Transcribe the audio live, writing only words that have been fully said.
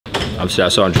I'm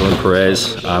Staff Sergeant Julian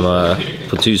Perez. I'm a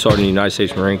platoon sergeant in the United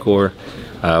States Marine Corps.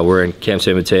 We're in Camp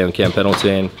San Mateo and Camp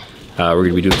Pendleton. We're going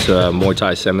to be doing a Muay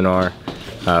Thai seminar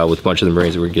with a bunch of the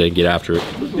Marines. We're going to get after it.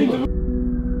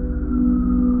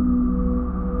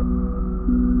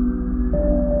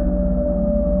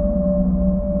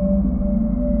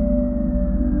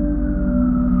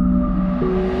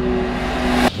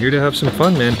 Here to have some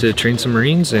fun, man, to train some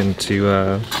Marines and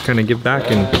to kind of give back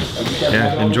and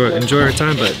yeah, enjoy our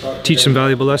time, but teach some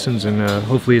valuable lessons, and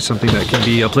hopefully it's something that can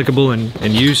be applicable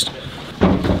and used.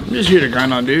 I'm just here to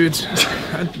grind on dudes.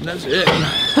 That's it.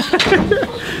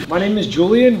 My name is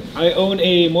Julian. I own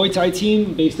a Muay Thai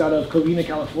team based out of Covina,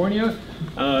 California.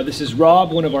 This is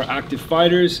Rob, one of our active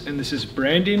fighters, and this is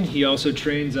Brandon. He also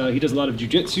trains, he does a lot of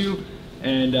jiu-jitsu,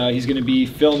 and he's gonna be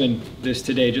filming this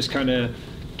today, just kind of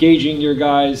gauging your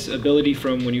guys' ability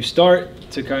from when you start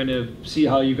to kind of see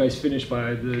how you guys finish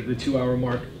by the 2-hour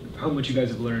mark, how much you guys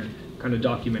have learned, kind of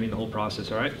documenting the whole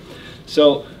process, all right?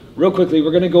 So real quickly,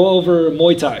 we're gonna go over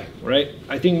Muay Thai, right?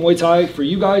 I think Muay Thai for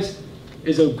you guys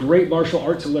is a great martial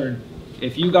art to learn.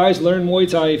 If you guys learn Muay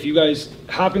Thai, if you guys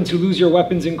happen to lose your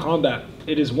weapons in combat,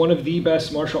 it is one of the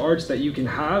best martial arts that you can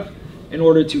have in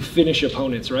order to finish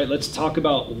opponents, right? Let's talk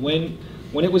about when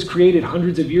it was created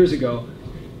hundreds of years ago.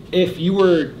 If you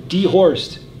were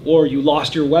dehorsed or you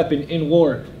lost your weapon in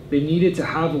war, they needed to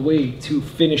have a way to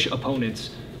finish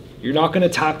opponents. You're not going to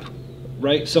tap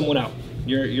someone out.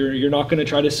 You're not going to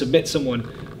try to submit someone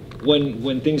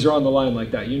when things are on the line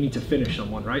like that. You need to finish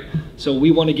someone, right? So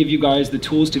we want to give you guys the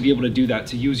tools to be able to do that,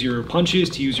 to use your punches,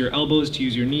 to use your elbows, to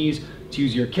use your knees, to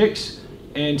use your kicks,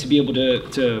 and to be able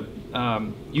to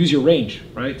use your range,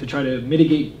 right? To try to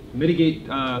mitigate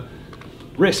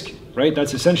risk. Right?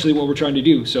 That's essentially what we're trying to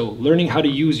do. So learning how to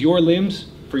use your limbs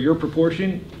for your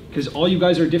proportion, because all you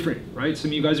guys are different, right? Some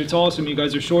of you guys are tall, some of you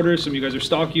guys are shorter, some of you guys are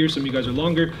stockier, some of you guys are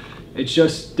longer. It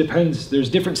just depends. There's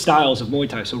different styles of Muay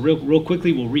Thai. So real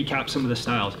quickly, we'll recap some of the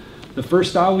styles. The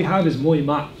first style we have is Muay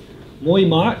Mat. Muay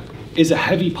Mat is a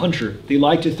heavy puncher. They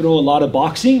like to throw a lot of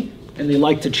boxing and they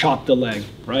like to chop the leg,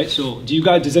 right? So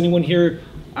does anyone here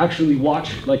actually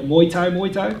watch like Muay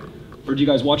Thai? Or do you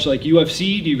guys watch like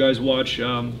UFC? Do you guys watch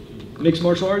mixed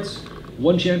martial arts,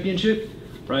 one championship,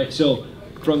 right? So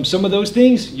from some of those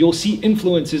things, you'll see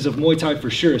influences of Muay Thai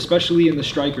for sure, especially in the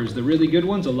strikers. The really good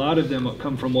ones, a lot of them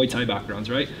come from Muay Thai backgrounds,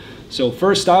 right? So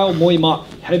first style, Muay Mat,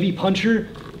 heavy puncher,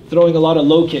 throwing a lot of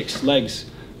low kicks, legs,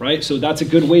 right? So that's a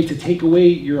good way to take away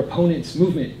your opponent's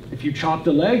movement. If you chop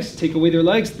the legs, take away their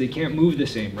legs, they can't move the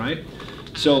same, right?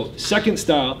 So second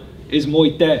style is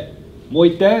Muay Thai.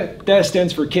 Muay Thai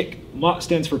stands for kick, Mat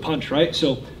stands for punch, right?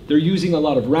 So they're using a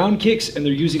lot of round kicks and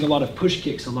they're using a lot of push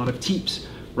kicks, a lot of teeps,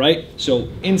 right? So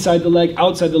inside the leg,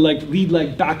 outside the leg, lead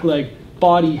leg, back leg,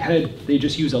 body, head, they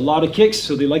just use a lot of kicks,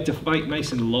 so they like to fight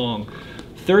nice and long.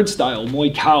 Third style,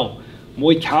 Muay Khao.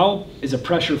 Muay Khao is a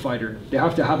pressure fighter. They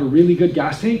have to have a really good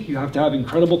gas tank. You have to have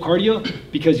incredible cardio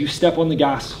because you step on the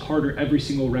gas harder every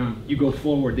single round. You go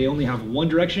forward. They only have one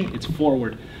direction, it's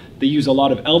forward. They use a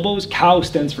lot of elbows. Khao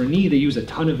stands for knee. They use a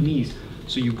ton of knees.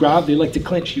 So you grab, they like to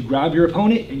clinch. You grab your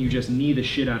opponent and you just knee the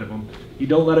shit out of them. You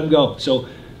don't let them go. So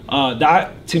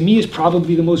that to me is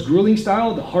probably the most grueling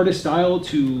style, the hardest style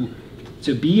to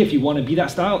be if you want to be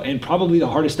that style, and probably the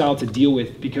hardest style to deal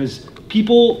with, because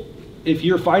people, if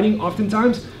you're fighting,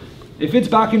 oftentimes, if it's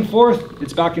back and forth,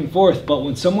 it's back and forth. But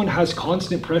when someone has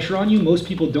constant pressure on you, most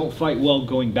people don't fight well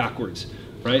going backwards,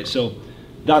 right? So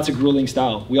that's a grueling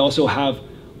style. We also have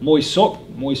Muay Sok.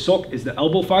 Muay Sok is the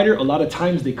elbow fighter. A lot of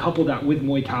times they couple that with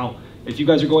Muay Khao. If you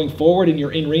guys are going forward and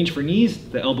you're in range for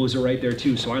knees, the elbows are right there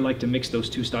too. So I like to mix those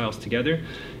two styles together.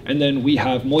 And then we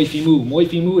have Muay Phi Mu. Muay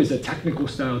Phi Mu is a technical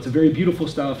style. It's a very beautiful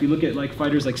style. If you look at like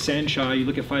fighters like Sanchai, you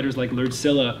look at fighters like Lerd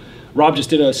Silla. Rob just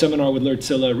did a seminar with Lerd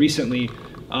Silla recently.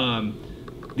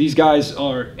 These guys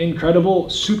are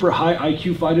incredible, super high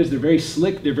IQ fighters. They're very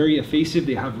slick, they're very evasive,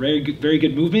 they have very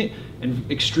good movement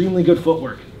and extremely good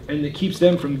footwork. And it keeps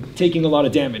them from taking a lot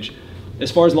of damage. As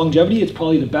far as longevity, it's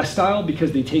probably the best style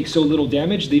because they take so little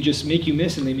damage. They just make you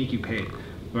miss and they make you pay,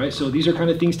 right? So these are kind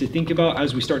of things to think about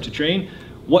as we start to train,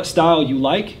 what style you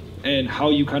like and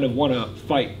how you kind of want to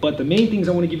fight. But the main things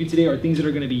I want to give you today are things that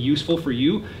are going to be useful for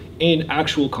you in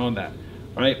actual combat,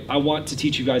 right? I want to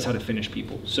teach you guys how to finish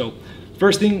people. So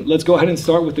first thing, let's go ahead and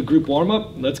start with the group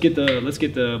warm-up. Let's get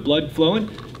the blood flowing,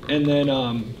 and then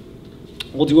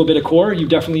we'll do a bit of core. You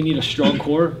definitely need a strong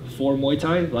core for Muay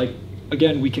Thai. Like,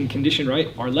 again, we can condition, right,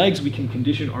 our legs, we can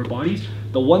condition our bodies.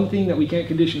 The one thing that we can't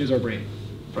condition is our brain,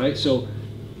 right? So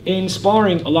in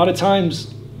sparring, a lot of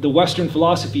times the Western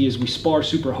philosophy is we spar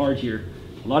super hard here.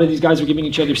 A lot of these guys are giving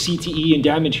each other CTE and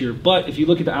damage here. But if you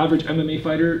look at the average MMA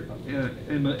fighter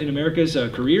in America's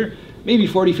career, maybe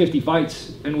 40, 50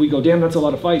 fights, and we go, damn, that's a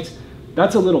lot of fights.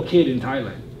 That's a little kid in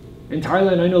Thailand. In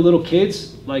Thailand, I know little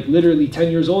kids, like literally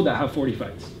 10 years old, that have 40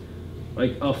 fights.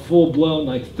 Like a full-blown,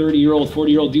 like 30-year-old,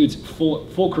 40-year-old dudes,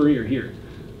 full career here.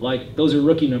 Like, those are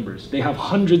rookie numbers. They have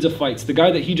hundreds of fights. The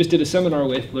guy that he just did a seminar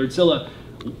with, Lord Silla,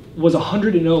 was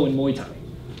 100-0 in Muay Thai.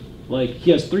 Like, he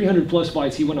has 300 plus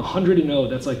fights. He went 100-0.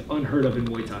 That's like unheard of in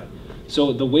Muay Thai.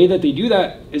 So the way that they do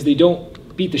that is they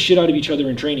don't beat the shit out of each other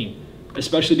in training,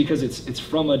 especially because it's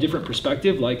from a different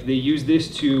perspective. Like, they use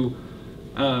this to,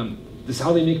 this is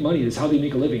how they make money. This is how they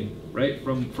make a living, right?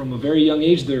 From a very young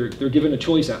age, they're given a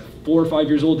choice. At 4 or 5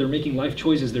 years old, they're making life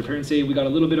choices. Their parents say, we got a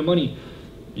little bit of money.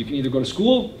 You can either go to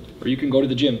school or you can go to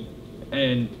the gym.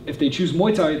 And if they choose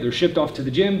Muay Thai, they're shipped off to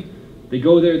the gym. They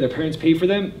go there, their parents pay for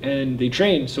them, and they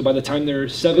train. So by the time they're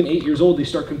 7, 8 years old, they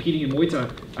start competing in Muay Thai.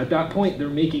 At that point, they're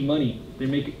making money. They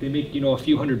make you know, a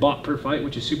few hundred baht per fight,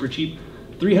 which is super cheap.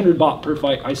 300 baht per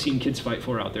fight I've seen kids fight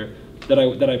for out there that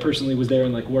I personally was there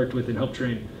and like worked with and helped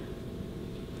train.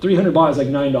 300 baht is like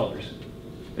 $9.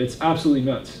 It's absolutely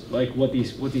nuts, like what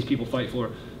these people fight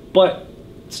for. But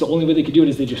it's the only way they could do it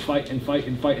is they just fight and fight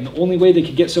and fight. And the only way they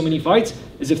could get so many fights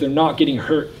is if they're not getting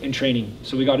hurt in training.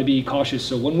 So we got to be cautious.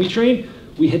 So when we train,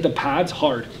 we hit the pads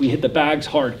hard. We hit the bags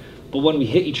hard. But when we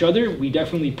hit each other, we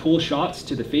definitely pull shots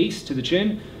to the face, to the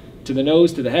chin, to the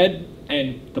nose, to the head.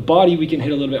 And the body we can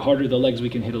hit a little bit harder. The legs we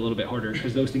can hit a little bit harder,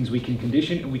 because those things we can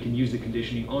condition and we can use the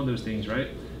conditioning on those things, right?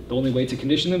 The only way to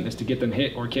condition them is to get them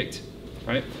hit or kicked,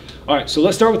 right? All right, so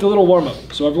let's start with a little warm up.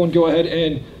 So everyone go ahead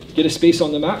and get a space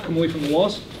on the mat, come away from the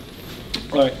walls.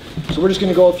 All right, so we're just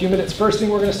gonna go a few minutes. First thing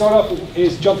we're gonna start off with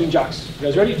is jumping jacks. You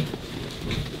guys ready?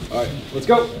 All right, let's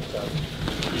go.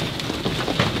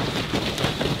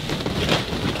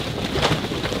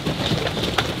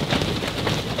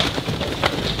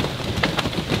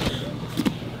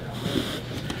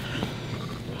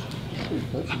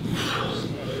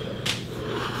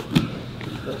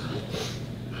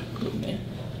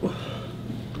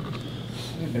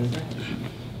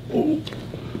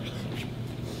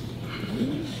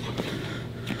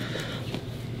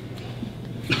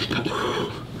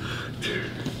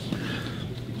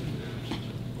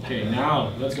 Okay,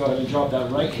 now let's go ahead and drop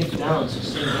that right hip down. So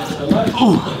swing against the left.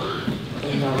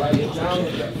 Bring that right hip down,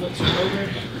 let that foot turn over.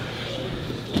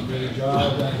 Really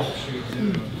drive that hip straight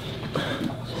down.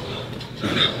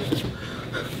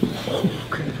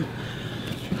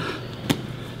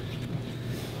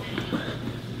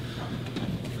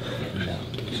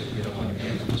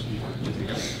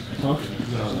 Huh?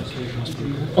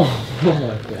 Oh,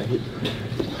 my God.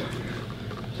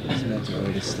 That's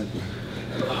really just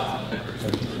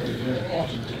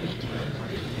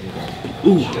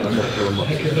ooh.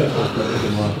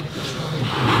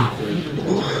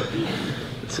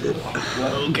 That's it.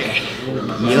 Okay.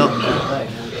 Yep.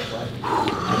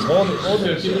 Just hold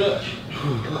it, keep it up.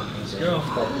 Let's go.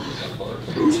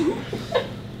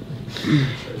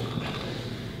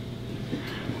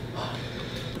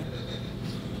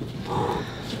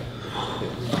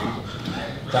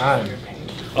 Time.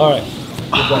 All right.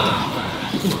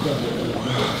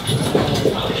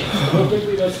 Real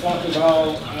quickly, let's talk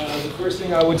about the first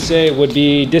thing I would say would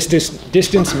be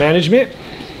distance management.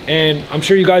 And I'm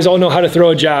sure you guys all know how to throw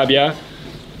a jab, yeah?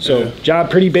 So jab,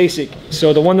 pretty basic.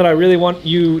 So the one that I really want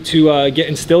you to get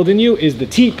instilled in you is the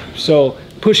teep. So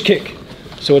push kick.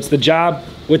 So it's the jab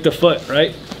with the foot,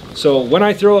 right? So when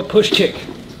I throw a push kick,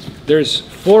 there's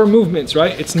 4 movements,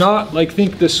 right? It's not like,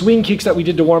 think the swing kicks that we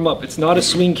did to warm up. It's not a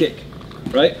swing kick,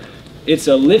 right? It's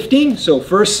a lifting. So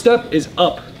first step is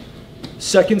up.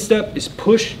 Second step is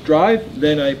push, drive.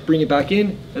 Then I bring it back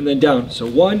in and then down. So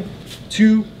 1,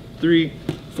 2, 3,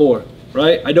 4,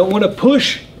 right? I don't want to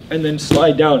push and then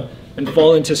slide down and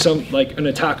fall into some, like an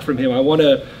attack from him. I want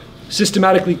to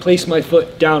systematically place my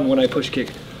foot down when I push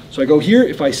kick. So I go here,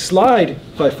 if I slide,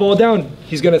 if I fall down,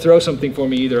 he's gonna throw something for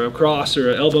me, either a cross or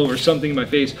an elbow or something in my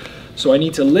face. So I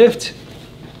need to lift,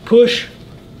 push,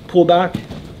 pull back,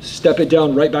 step it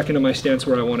down right back into my stance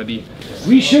where I wanna be.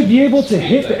 We should be able to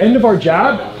hit the end of our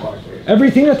jab.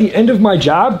 Everything at the end of my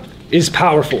jab is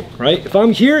powerful, right? If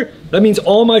I'm here, that means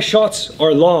all my shots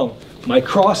are long. My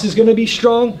cross is gonna be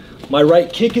strong. My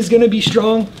right kick is gonna be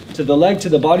strong. To the leg, to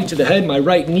the body, to the head. My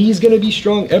right knee is gonna be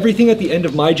strong. Everything at the end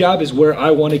of my jab is where I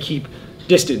wanna keep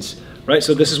distance, right?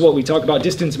 So this is what we talk about,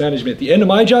 distance management. The end of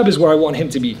my jab is where I want him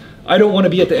to be. I don't wanna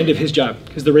be at the end of his jab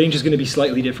because the range is gonna be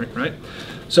slightly different, right?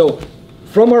 So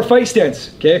from our fight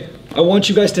stance, okay, I want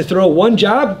you guys to throw one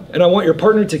jab and I want your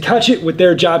partner to catch it with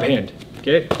their jab hand,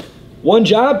 okay? 1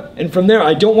 jab, and from there,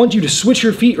 I don't want you to switch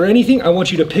your feet or anything. I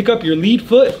want you to pick up your lead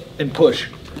foot and push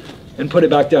and put it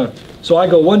back down. So I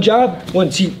go 1 jab, 1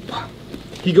 teep.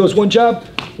 He goes 1 jab,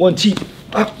 1 teep,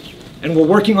 up. And we're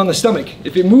working on the stomach.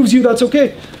 If it moves you, that's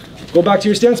okay. Go back to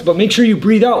your stance, but make sure you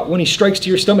breathe out when he strikes to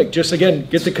your stomach. Just again,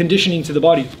 get the conditioning to the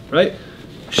body, right?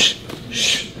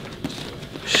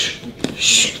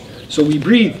 So we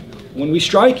breathe when we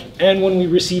strike, and when we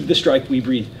receive the strike, we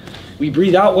breathe. We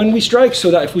breathe out when we strike so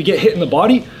that if we get hit in the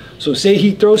body, so say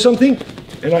he throws something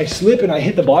and I slip and I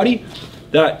hit the body,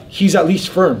 that he's at least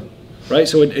firm, right?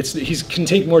 So he can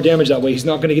take more damage that way. He's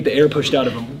not gonna get the air pushed out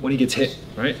of him when he gets hit,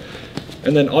 right?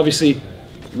 And then obviously,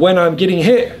 when I'm getting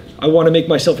hit, I wanna make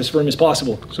myself as firm as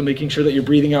possible. So making sure that you're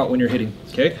breathing out when you're hitting,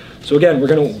 okay? So again, we're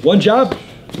gonna 1 jab,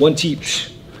 1 teep.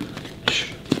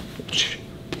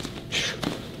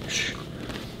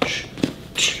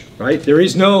 Right? There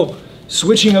is no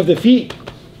switching of the feet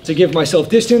to give myself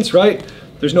distance, right?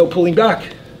 There's no pulling back.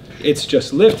 It's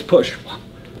just lift, push,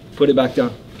 put it back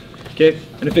down, okay?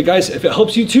 And if it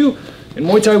helps you too, in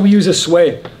Muay Thai we use a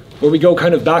sway, where we go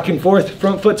kind of back and forth,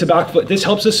 front foot to back foot. This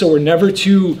helps us so we're never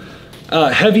too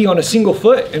heavy on a single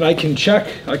foot, and I can check,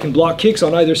 I can block kicks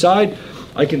on either side,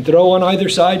 I can throw on either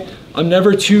side. I'm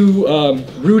never too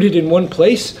rooted in one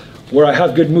place where I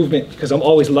have good movement, because I'm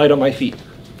always light on my feet.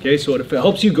 Okay, so if it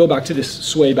helps you, go back to this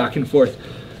sway back and forth.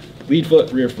 Lead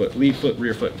foot, rear foot, lead foot,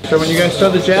 rear foot. So when you're going to throw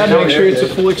the jab, make sure it's a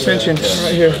full extension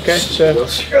right here, okay? So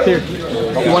here,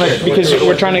 you want to, because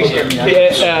we're trying to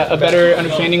get a better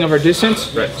understanding of our distance.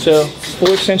 Right. So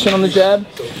full extension on the jab.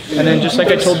 And then just like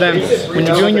I told them, when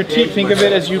you're doing your teep, think of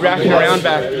it as you racking around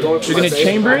back. You're going to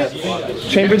chamber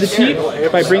the teep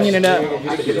by bringing it up,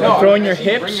 throwing your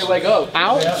hips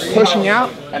out, pushing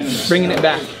out, and bringing it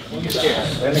back. Make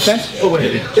sense? Let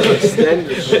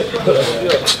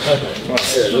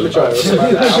me try it.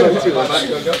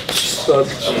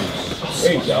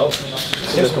 There you go.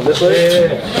 This way?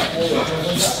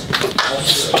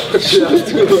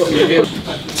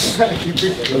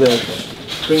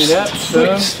 Bring it up,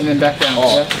 boom, and then back down.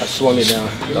 Oh, I swung it down.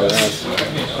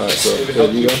 Alright, so here you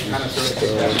go.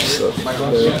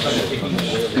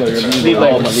 No, you're lead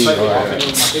leg. My lead. Alright.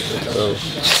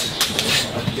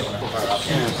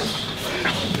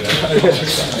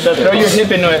 So throw your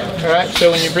hip into it, alright?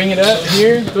 So when you bring it up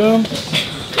here, boom,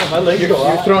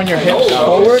 you're throwing your hips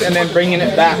forward and then bringing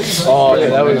it back. Oh, yeah,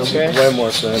 that was way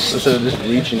more sense. Instead of just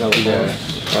reaching, how we going.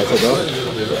 Alright, so go.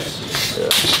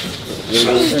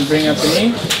 Yeah. And bring up the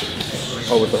knee.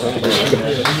 Oh, with the hand.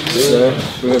 Yeah,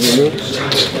 bring up your knee.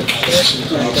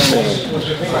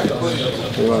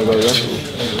 You want to go there?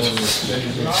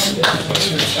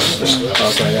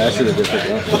 Okay, yeah, I see the difference.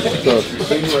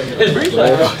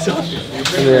 So,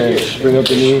 and then bring up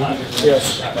the knee. Yes.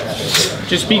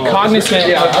 Just be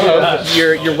cognizant of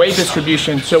your weight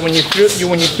distribution. So when you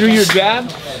threw your jab,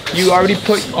 you already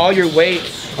put all your weight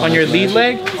on your lead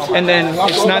leg, and then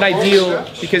it's not ideal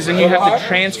because then you have to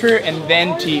transfer and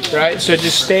then teep, right? So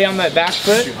just stay on that back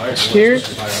foot here,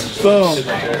 boom,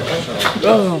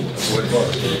 boom,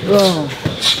 boom.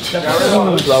 So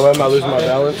I might lose my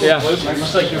balance. Yeah.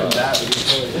 Just like doing that.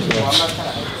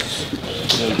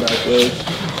 Back leg.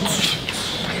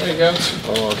 There you go.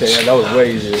 Oh, okay, yeah, that was way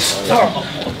easier.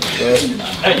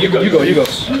 Hey, you go.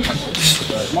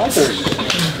 My turn.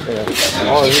 Yeah.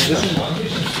 Oh, this is.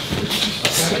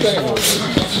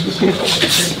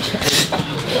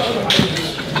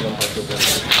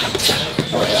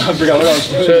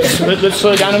 So let's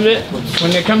slow down a bit.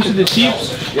 When it comes to the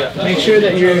teeps, make sure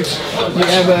that you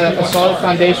have a solid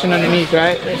foundation underneath,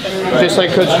 right? Just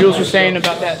like Coach Jules was saying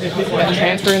about that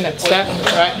transfer and that step,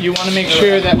 right? You want to make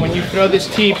sure that when you throw this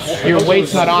teep, your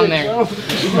weight's not on there,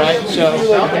 right? So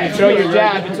when you throw your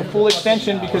jab, it's a full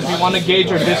extension because we want to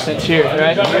gauge our distance here,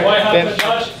 right? Then,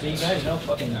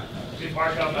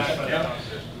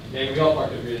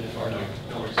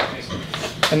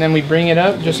 and then we bring it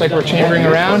up just like we're chambering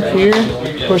around here,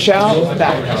 push out,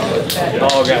 back.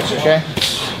 Oh, gotcha. Okay?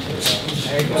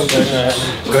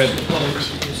 Go ahead.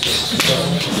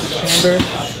 Chamber.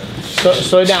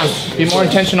 Slow down. Be more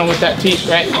intentional with that teep,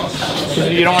 right? Because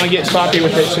you don't want to get sloppy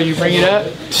with it. So you bring it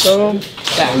up, boom,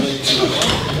 back.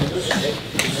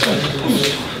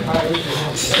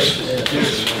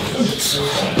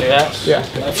 Yeah? Yeah.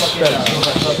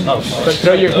 But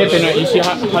throw your hip in it. You see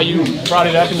how you brought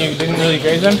it up and you didn't really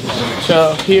graze them?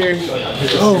 So here.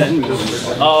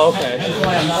 Oh, okay.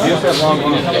 You have long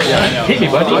arms. Yeah, hit me,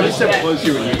 buddy. I just step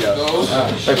closer when you go.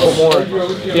 Like put more.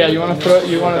 Yeah, you want to throw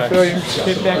your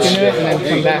hip back into it and then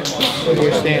come back to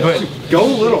your stance. Go a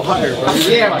little higher, bro.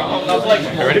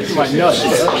 Yeah, ready for my nuts.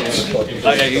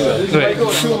 Oh, yeah, you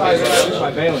go. Too high,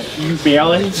 my balance. You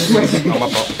balance? Oh, my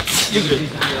fault.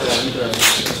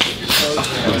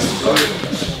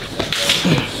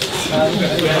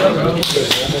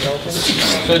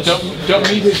 So don't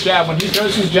read his jab. When he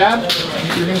throws his jab,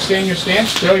 you're gonna stay in your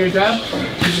stance. Throw your jab.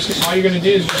 All you're gonna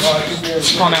do is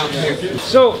just calm out here.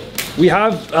 So we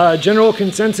have general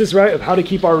consensus, right, of how to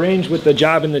keep our range with the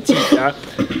jab and the teeth.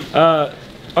 Yeah?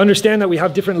 Understand that we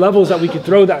have different levels that we could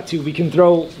throw that to. We can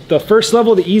throw the first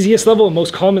level, the easiest level, and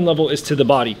most common level is to the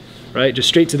body, right? Just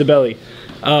straight to the belly.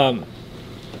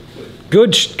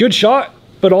 Good shot,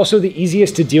 but also the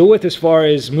easiest to deal with as far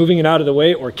as moving it out of the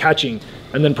way or catching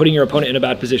and then putting your opponent in a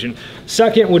bad position.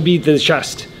 Second would be the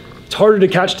chest. It's harder to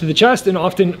catch to the chest and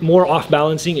often more off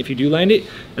balancing if you do land it.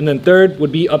 And then third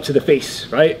would be up to the face,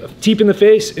 right? A teep in the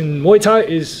face in Muay Thai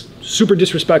is super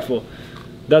disrespectful.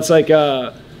 That's like,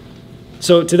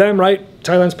 so to them, right,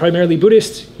 Thailand's primarily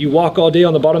Buddhist. You walk all day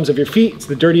on the bottoms of your feet. It's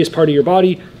the dirtiest part of your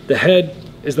body. The head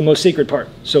is the most sacred part.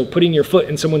 So putting your foot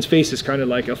in someone's face is kind of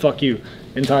like a fuck you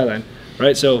in Thailand,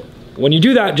 right? So when you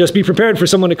do that, just be prepared for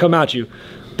someone to come at you.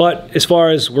 But as far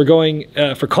as we're going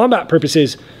for combat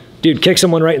purposes, dude, kick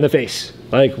someone right in the face.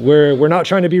 Like we're not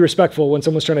trying to be respectful when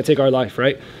someone's trying to take our life,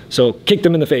 right? So kick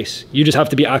them in the face. You just have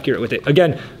to be accurate with it.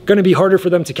 Again, gonna be harder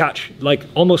for them to catch. Like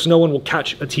almost no one will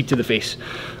catch a teep to the face.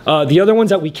 The other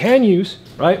ones that we can use,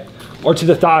 right, are to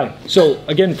the thigh. So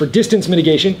again, for distance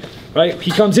mitigation, right? He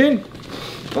comes in,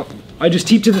 I just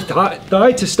teep to the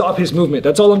thigh to stop his movement.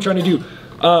 That's all I'm trying to do.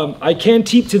 I can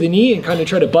teep to the knee and kind of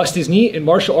try to bust his knee. In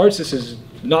martial arts, this is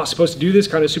not supposed to do this,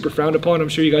 kind of super frowned upon. I'm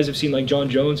sure you guys have seen like John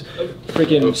Jones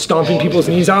freaking stomping people's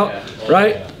knees out,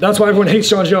 right? That's why everyone hates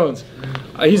John Jones.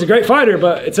 He's a great fighter,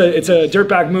 but it's a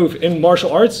dirtbag move in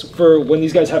martial arts for when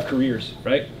these guys have careers,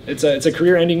 right? It's a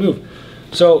career-ending move.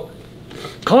 So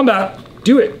combat,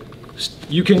 do it.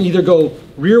 You can either go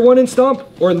rear one and stomp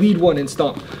or lead one and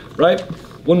stomp, right?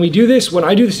 When I do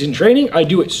this in training, I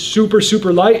do it super,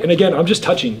 super light. And again, I'm just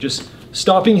touching, just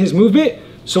stopping his movement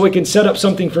so it can set up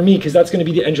something for me because that's gonna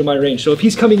be the edge of my range. So if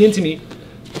he's coming into me,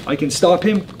 I can stop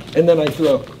him and then I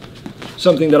throw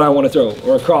something that I wanna throw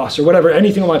or a cross or whatever,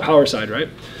 anything on my power side, right?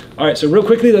 All right, so real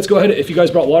quickly, let's go ahead. If you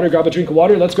guys brought water, grab a drink of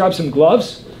water. Let's grab some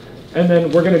gloves. And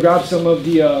then we're gonna grab some of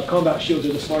the combat shields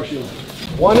or the spar shield.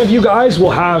 One of you guys will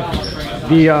have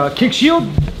the kick shield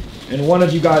and one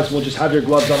of you guys will just have your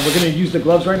gloves on. We're gonna use the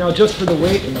gloves right now just for the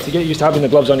weight and to get used to having the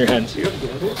gloves on your hands.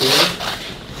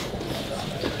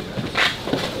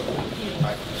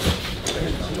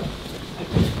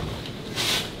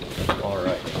 All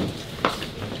right.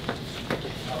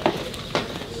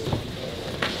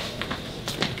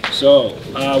 So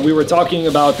we were talking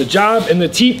about the jab and the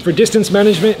teep for distance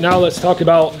management. Now let's talk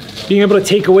about being able to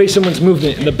take away someone's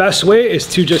movement. And the best way is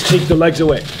to just take the legs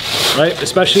away, right?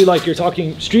 Especially like you're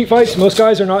talking street fights. Most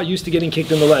guys are not used to getting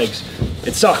kicked in the legs.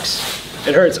 It sucks.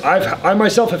 It hurts. I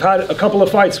myself have had a couple of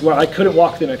fights where I couldn't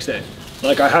walk the next day.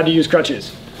 Like I had to use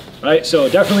crutches, right? So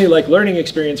definitely like learning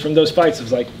experience from those fights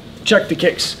is like check the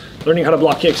kicks, learning how to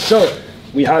block kicks. So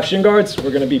we have shin guards.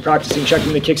 We're gonna be practicing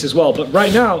checking the kicks as well. But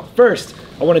right now, first,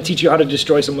 I wanna teach you how to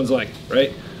destroy someone's leg,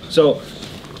 right? So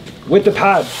with the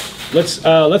pad,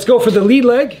 let's go for the lead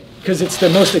leg because it's the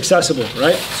most accessible,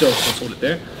 right? So let's hold it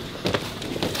there.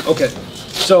 Okay,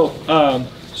 so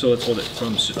let's hold it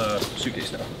from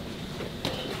suitcase now.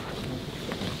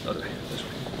 Other way, this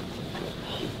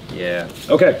way. Yeah.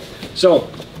 Okay, so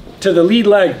to the lead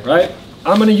leg, right?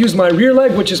 I'm gonna use my rear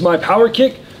leg, which is my power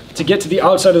kick, to get to the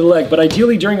outside of the leg. But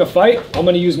ideally during a fight, I'm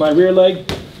gonna use my rear leg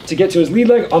to get to his lead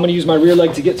leg. I'm gonna use my rear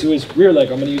leg to get to his rear leg.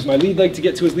 I'm gonna use my lead leg to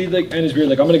get to his lead leg and his rear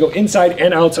leg. I'm gonna go inside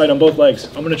and outside on both legs.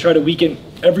 I'm gonna try to weaken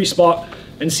every spot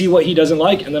and see what he doesn't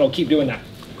like, and then I'll keep doing that,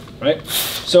 right?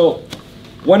 So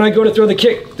when I go to throw the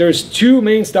kick, there's two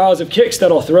main styles of kicks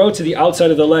that I'll throw to the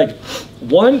outside of the leg.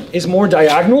 One is more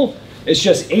diagonal. It's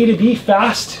just A to B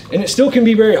fast, and it still can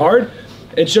be very hard.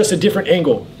 It's just a different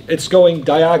angle. It's going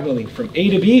diagonally from A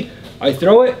to B. I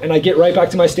throw it and I get right back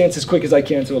to my stance as quick as I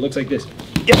can. So it looks like this.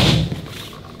 Yep.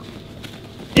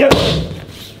 Yep.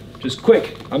 Just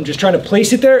quick. I'm just trying to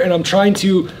place it there and I'm trying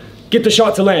to get the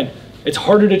shot to land. It's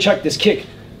harder to check this kick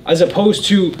as opposed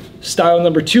to style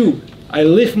number two. I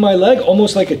lift my leg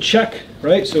almost like a check,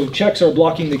 right? So checks are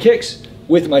blocking the kicks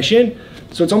with my shin.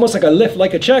 So it's almost like I lift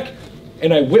like a check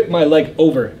and I whip my leg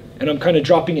over, and I'm kind of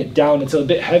dropping it down. It's a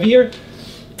bit heavier. It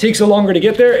takes a longer to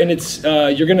get there, and it's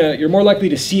you're more likely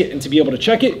to see it and to be able to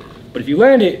check it. But if you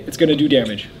land it, it's gonna do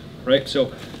damage, right?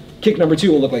 So kick number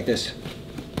 2 will look like this.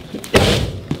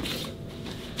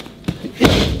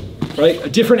 Right, a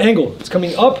different angle. It's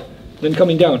coming up, then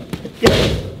coming down,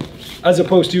 as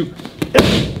opposed to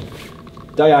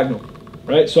diagonal,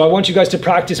 right? So I want you guys to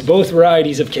practice both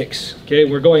varieties of kicks, okay?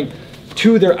 We're going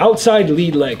to their outside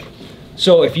lead leg.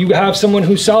 So if you have someone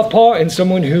who's southpaw and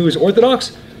someone who's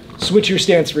orthodox, switch your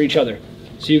stance for each other.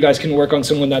 So you guys can work on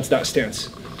someone that's that stance,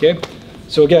 okay?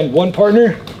 So again, one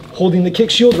partner holding the kick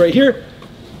shield right here,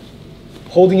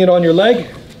 holding it on your leg,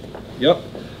 yep.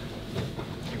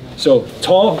 So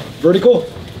tall, vertical,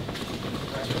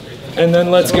 and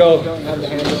then let's go.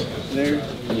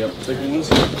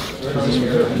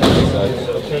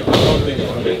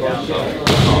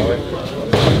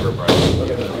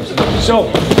 So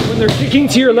when they're kicking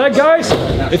to your leg, guys,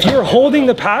 if you're holding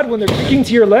the pad when they're kicking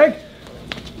to your leg,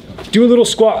 do a little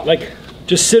squat, like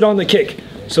just sit on the kick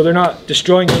so they're not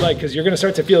destroying your leg, because you're going to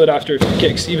start to feel it after a few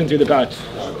kicks, even through the pad.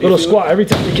 Little squat every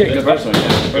time you kick.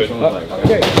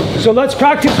 Okay, so let's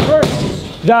practice first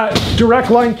that direct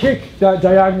line kick, that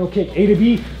diagonal kick, A to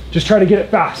B. Just try to get it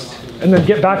fast, and then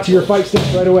get back to your fight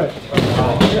stance right away.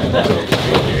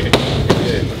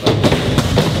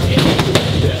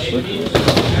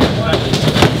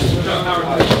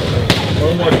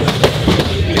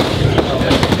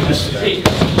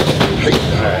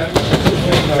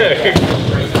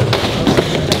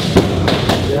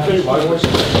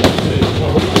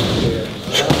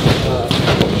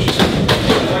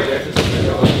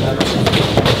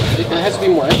 It has to be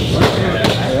more.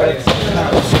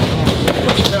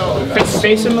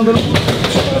 Face him a little.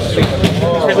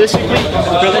 Realistically,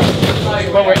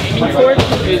 what we're aiming for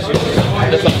is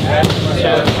this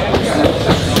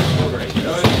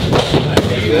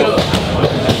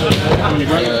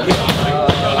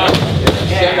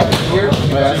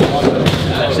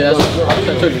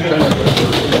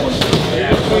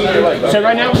So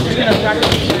right now we're just going to practice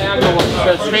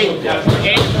the straight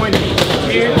aim point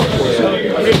here.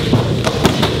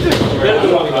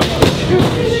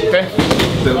 Okay.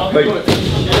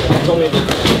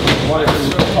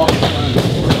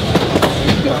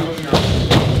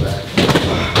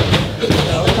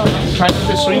 Trying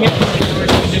to swing it,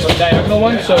 just the diagonal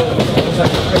one, so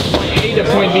point A to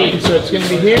point B, so it's going to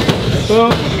be here,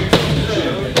 boom.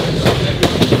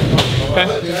 Okay.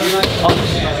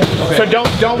 So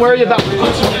don't worry about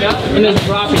punching it up and then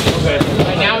dropping it. Okay.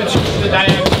 Right now it's just the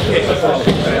diagonal kick.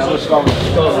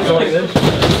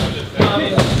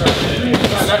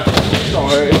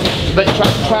 But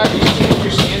try to keep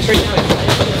your stance right now.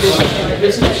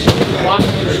 This is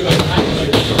blocking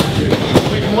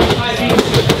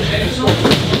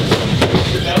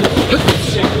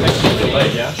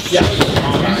yeah.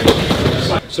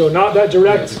 So not that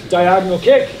direct diagonal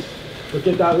kick, but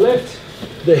get that lift.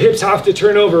 The hips have to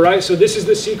turn over, right? So this is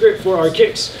the secret for our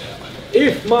kicks.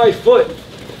 If my foot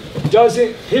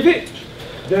doesn't pivot,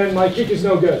 then my kick is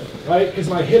no good, right? Because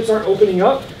my hips aren't opening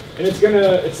up, and it's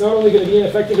not only gonna be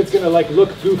ineffective, it's gonna like look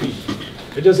goofy.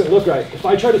 It doesn't look right. If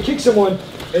I try to kick someone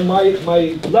and my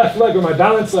left leg or my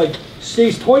balance leg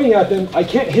stays pointing at them, I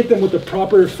can't hit them with the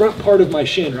proper front part of my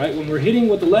shin, right? When we're hitting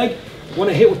with the leg, we want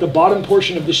to hit with the bottom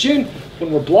portion of the shin.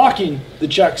 When we're blocking the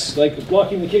checks, like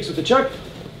blocking the kicks with the check,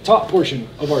 top portion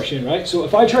of our shin, right? So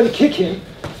if I try to kick him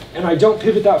and I don't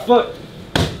pivot that foot,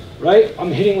 right,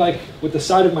 I'm hitting like with the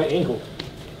side of my ankle,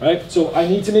 right? So I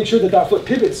need to make sure that that foot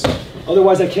pivots.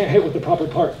 Otherwise I can't hit with the proper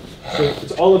part. So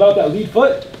it's all about that lead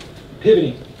foot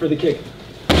pivoting for the kick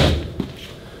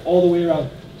all the way around.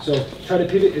 So try to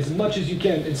pivot as much as you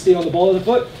can and stay on the ball of the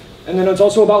foot. And then it's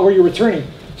also about where you're returning.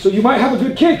 So you might have a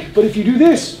good kick, but if you do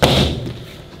this,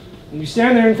 and you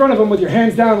stand there in front of them with your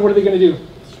hands down, what are they going to do?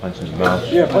 Punch in the mouth.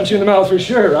 Yeah, punch you in the mouth for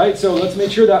sure, right? So let's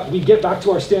make sure that we get back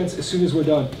to our stance as soon as we're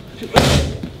done.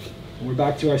 And we're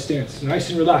back to our stance, nice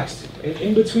and relaxed. And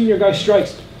in between your guys'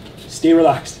 strikes, stay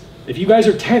relaxed. If you guys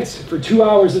are tense for 2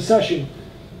 hours a session,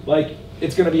 like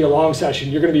it's going to be a long session.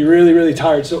 You're going to be really, really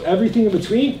tired. So everything in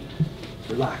between,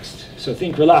 relaxed. So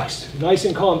think relaxed, nice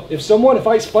and calm. If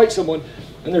I fight someone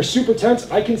and they're super tense,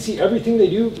 I can see everything they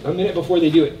do a minute before they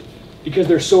do it, because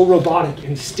they're so robotic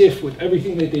and stiff with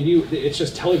everything that they do. It's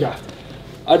just telegraphed.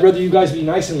 I'd rather you guys be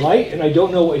nice and light, and I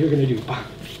don't know what you're going to do.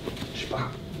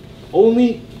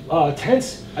 Only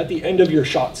tense at the end of your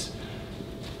shots.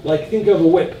 Like think of a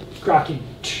whip cracking.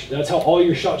 That's how all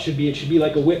your shots should be. It should be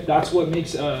like a whip. That's what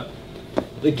makes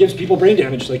it gives people brain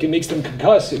damage. Like it makes them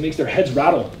concuss. It makes their heads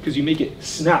rattle because you make it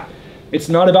snap. It's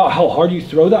not about how hard you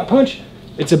throw that punch.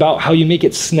 It's about how you make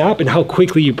it snap and how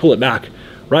quickly you pull it back,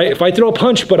 right? If I throw a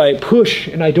punch, but I push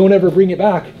and I don't ever bring it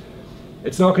back,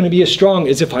 it's not gonna be as strong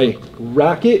as if I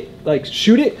rack it, like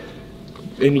shoot it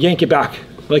and yank it back.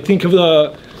 Like think of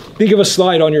a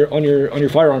slide on your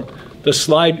firearm. The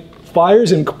slide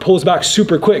fires and pulls back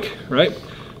super quick, right?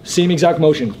 Same exact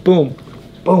motion, boom,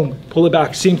 boom, pull it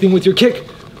back. Same thing with your kick,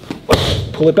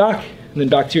 pull it back and then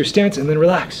back to your stance and then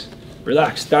relax,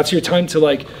 relax. That's your time to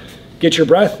like get your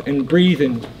breath and breathe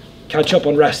and catch up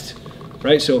on rest,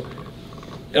 right? So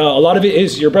a lot of it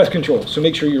is your breath control. So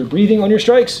make sure you're breathing on your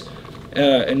strikes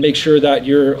and make sure that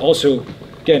you're also,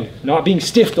 again, not being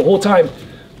stiff the whole time,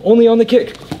 only on the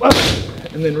kick,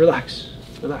 and then relax,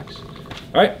 relax.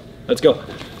 All right, let's go.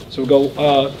 So we'll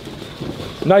go,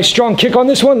 nice strong kick on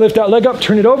this one, lift that leg up,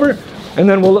 turn it over, and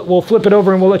then we'll flip it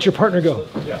over and we'll let your partner go.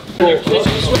 Yeah.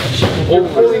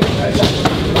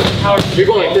 You're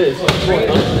going like this.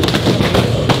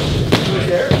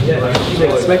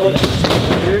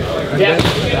 Yeah,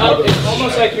 it's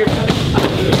almost like you're...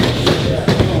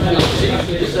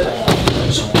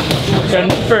 So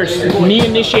first, knee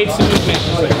initiates the movement.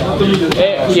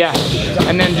 Yeah,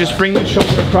 and then just bring the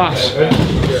shoulder across.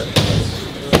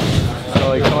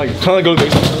 Kind of go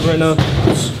right now.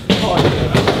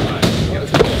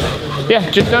 Yeah,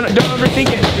 just don't overthink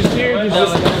it. Just here,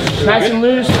 just nice and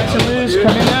loose,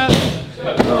 coming up.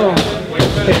 Oh.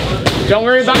 Okay. Don't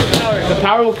worry about the power. The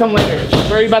power will come later. Just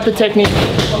worry about the technique.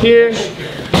 Here.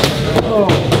 Oh.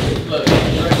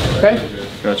 Okay?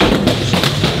 Gotcha.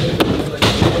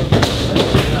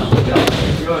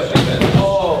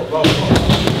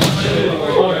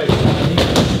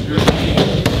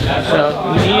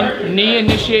 So knee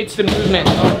initiates the movement.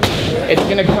 It's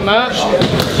gonna come up.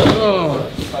 Boom.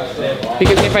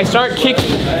 Because if I start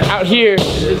kicking out here,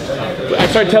 I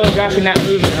start telegraphing that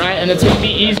movement, right? And it's gonna be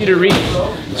easy to read.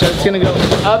 So it's gonna go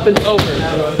up and over.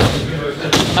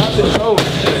 Up and over.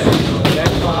 Okay.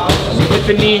 With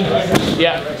the knee.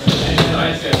 Yeah.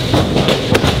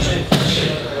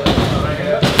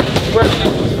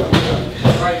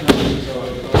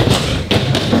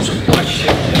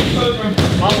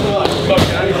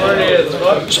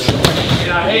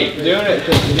 I hate doing it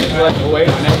because you get like away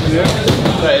from next to do it,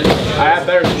 but I have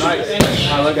better tonight.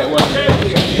 I look at what.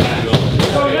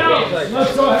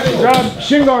 Let's go ahead and grab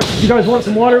shin guards. If you guys want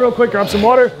some water real quick, grab some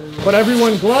water. But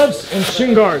everyone gloves and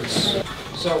shin guards.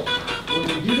 So when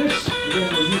we do this, we're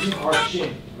using our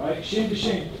shin, right? Shin to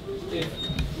shin. If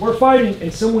we're fighting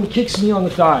and someone kicks me on the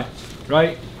thigh,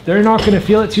 right? They're not going to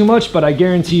feel it too much, but I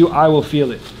guarantee you I will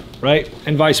feel it, right?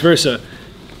 And vice versa.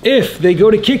 If they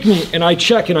go to kick me and I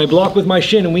check and I block with my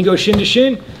shin and we go shin to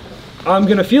shin, I'm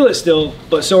gonna feel it still,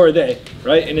 but so are they,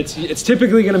 right? And it's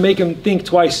typically gonna make them think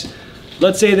twice.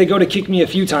 Let's say they go to kick me a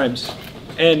few times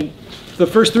and the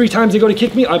first 3 times they go to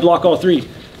kick me, I block all 3.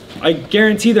 I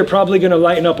guarantee they're probably gonna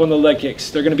lighten up on the leg kicks.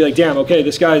 They're gonna be like, damn, okay,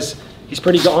 this guy's, he's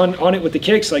pretty on it with the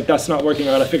kicks, like that's not working,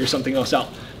 I gotta figure something else out.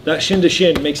 That shin to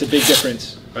shin makes a big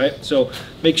difference, right? So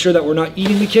make sure that we're not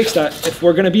eating the kicks, that if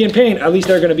we're gonna be in pain, at least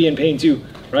they're gonna be in pain too,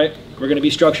 right? We're gonna be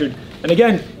structured. And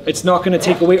again, it's not gonna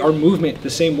take away our movement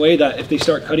the same way that if they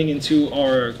start cutting into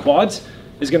our quads,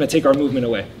 is gonna take our movement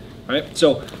away, right?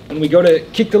 So when we go to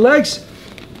kick the legs,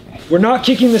 we're not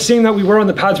kicking the same that we were on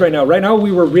the pads right now. Right now,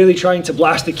 we were really trying to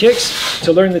blast the kicks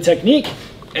to learn the technique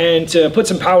and to put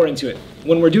some power into it.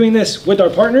 When we're doing this with our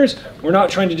partners, we're not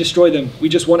trying to destroy them. We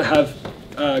just wanna have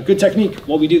good technique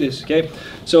while we do this, okay?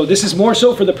 So this is more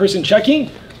so for the person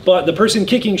checking, but the person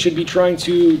kicking should be trying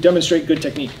to demonstrate good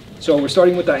technique. So we're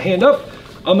starting with that hand up.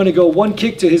 I'm gonna go 1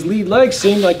 kick to his lead leg,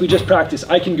 same like we just practiced.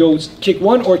 I can go kick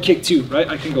 1 or kick 2, right?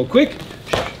 I can go quick,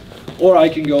 or I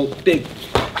can go big.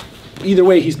 Either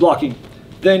way, he's blocking.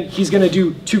 Then he's gonna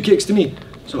do 2 kicks to me.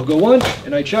 So he'll go 1,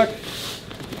 and I check,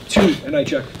 2, and I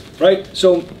check, right?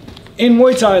 So in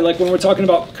Muay Thai, like when we're talking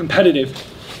about competitive,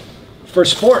 for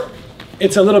sport,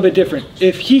 it's a little bit different.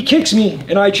 If he kicks me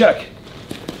and I check,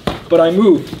 but I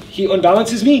move, he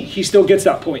unbalances me, he still gets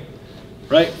that point,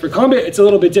 right? For combat, it's a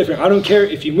little bit different. I don't care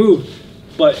if you move,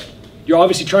 but you're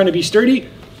obviously trying to be sturdy.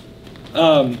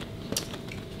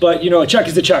 But you know, a check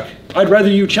is a check. I'd rather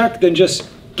you check than just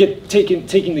get taking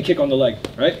the kick on the leg,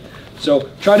 right? So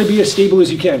try to be as stable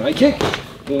as you can. I kick,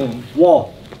 boom,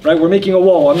 wall, right? We're making a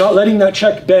wall. I'm not letting that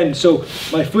check bend, so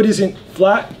my foot isn't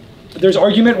flat. There's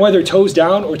argument whether toes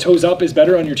down or toes up is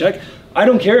better on your check. I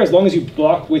don't care as long as you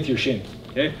block with your shin,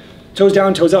 okay? Toes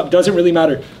down, toes up, doesn't really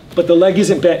matter. But the leg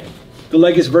isn't bent. The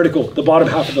leg is vertical, the bottom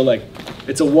half of the leg.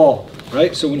 It's a wall,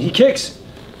 right? So when he kicks,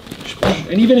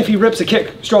 and even if he rips a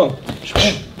kick, strong,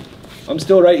 I'm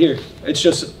still right here. It's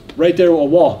just right there, a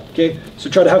wall, okay? So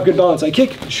try to have good balance. I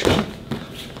kick,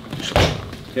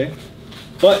 okay?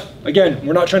 But again,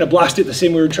 we're not trying to blast it the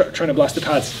same way we're trying to blast the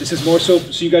pads. This is more so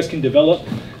you guys can develop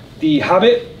the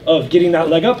habit of getting that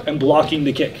leg up and blocking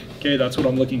the kick. Okay, that's what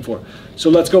I'm looking for. So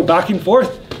let's go back and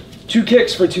forth, 2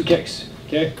 kicks for 2 kicks.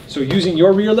 Okay, so using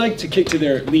your rear leg to kick to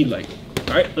their lead leg.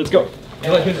 All right, let's go. Hey,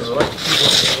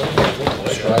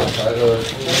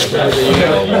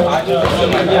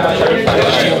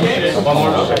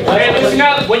 listen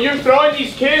up. When you're throwing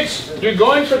these kicks, you're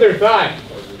going for their thigh.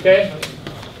 Okay?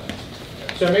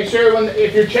 So make sure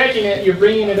if you're checking it, you're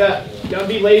bringing it up. Don't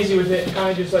be lazy with it.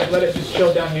 Kind of just like let it just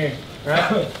chill down here. All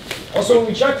right? Also, when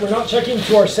we check, we're not checking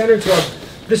to our center.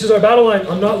 This is our battle line.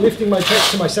 I'm not lifting my checks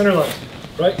to my center line.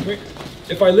 Right?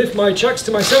 If I lift my checks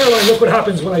to my center line, look what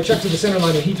happens when I check to the center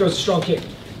line and he throws a strong kick.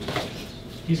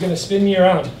 He's going to spin me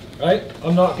around, right?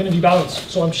 I'm not going to be balanced.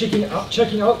 So I'm checking out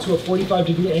to a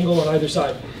 45-degree angle on either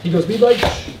side. He goes lead leg,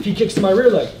 he kicks to my rear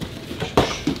leg.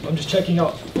 I'm just checking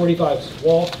out 45s,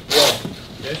 wall,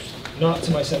 okay? Not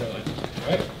to my center line,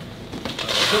 all right?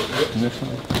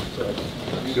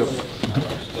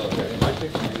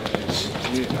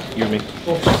 You and me.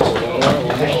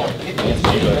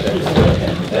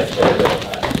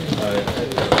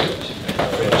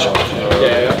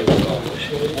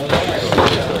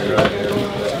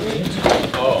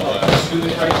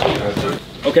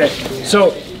 Okay,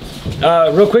 so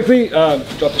real quickly, drop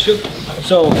the shield.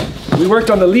 So we worked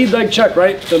on the lead leg check,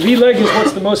 right? The lead leg is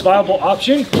what's the most viable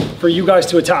option for you guys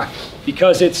to attack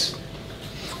because it's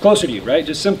closer to you, right?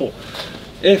 Just simple.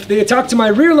 If they attack to my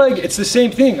rear leg, it's the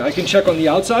same thing. I can check on the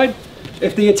outside.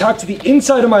 If they attack to the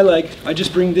inside of my leg, I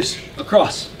just bring this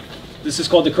across. This is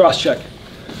called the cross check.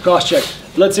 Cross check.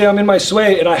 Let's say I'm in my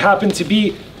sway and I happen to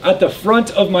be at the front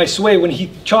of my sway when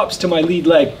he chops to my lead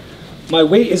leg. My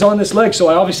weight is on this leg, so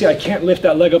I can't lift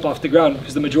that leg up off the ground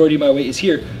because the majority of my weight is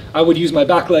here. I would use my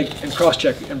back leg and cross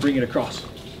check and bring it across.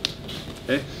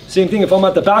 Okay? Same thing if I'm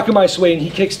at the back of my sway and he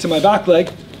kicks to my back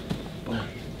leg,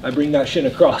 I bring that shin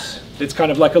across. It's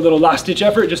kind of like a little last ditch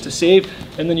effort just to save,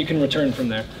 and then you can return from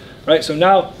there. Right, so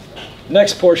now,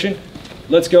 next portion,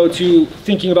 let's go to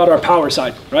thinking about our power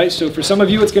side, right? So for some of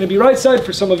you, it's gonna be right side,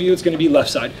 for some of you, it's gonna be left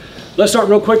side. Let's start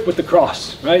real quick with the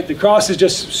cross, right? The cross is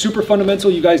just super fundamental.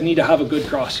 You guys need to have a good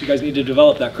cross. You guys need to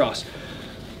develop that cross.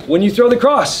 When you throw the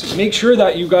cross, make sure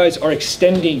that you guys are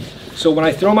extending. So when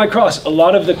I throw my cross, a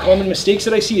lot of the common mistakes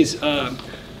that I see is,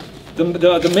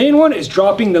 the main one is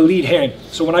dropping the lead hand.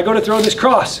 So when I go to throw this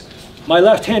cross, my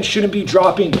left hand shouldn't be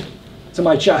dropping to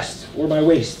my chest or my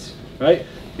waist, right?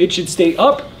 It should stay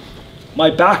up. My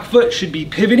back foot should be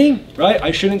pivoting, right?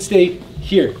 I shouldn't stay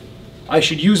here. I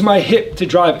should use my hip to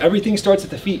drive. Everything starts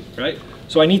at the feet, right?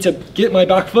 So I need to get my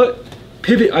back foot,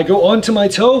 pivot. I go onto my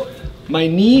toe, my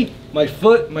knee, my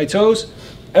foot, my toes.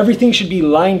 Everything should be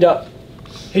lined up,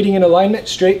 hitting in alignment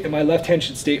straight, and my left hand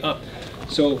should stay up.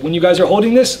 So when you guys are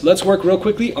holding this, let's work real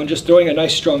quickly on just throwing a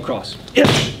nice strong cross.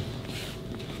 Itch,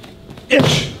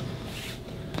 itch,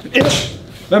 itch.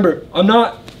 Remember, I'm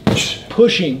not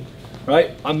pushing,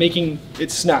 right? I'm making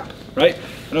it snap, right?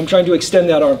 And I'm trying to extend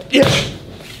that arm. Itch,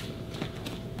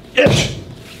 itch.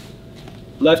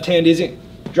 Left hand isn't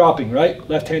dropping, right?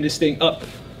 Left hand is staying up.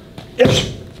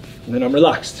 Itch. And then I'm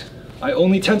relaxed. I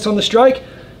only tense on the strike,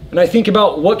 and I think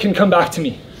about what can come back to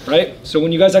me, right? So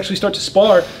when you guys actually start to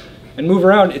spar and move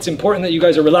around, it's important that you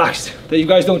guys are relaxed, that you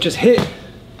guys don't just hit,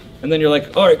 and then you're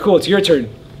like, all right, cool, it's your turn.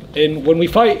 And when we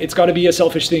fight, it's gotta be a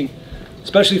selfish thing,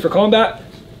 especially for combat,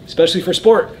 especially for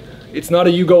sport. It's not a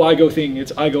you go, I go thing,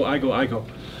 it's I go, I go, I go,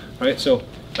 right? So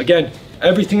again,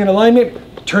 everything in alignment,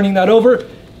 turning that over,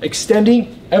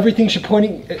 extending, everything should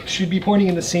be pointing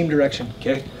in the same direction,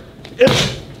 okay?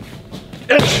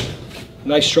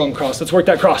 Nice strong cross. Let's work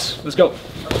that cross. Let's go.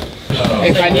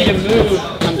 If I need to move,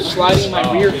 I'm sliding my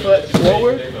rear foot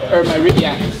forward, or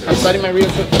I'm sliding my rear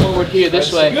foot forward here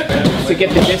this way to get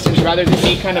the distance rather than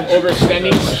me kind of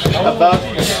overextending above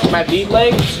my lead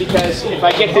leg, because if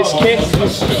I get this kick,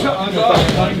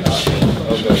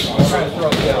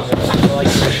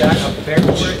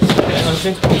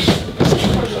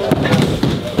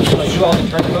 do all the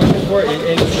turn motion for it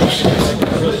and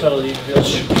real subtlety.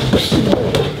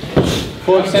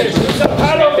 full extension.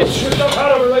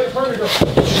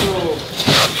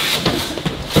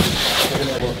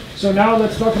 So now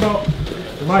let's talk about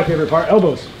my favorite part,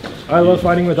 elbows. I love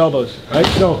fighting with elbows, right?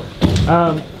 So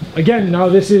again, now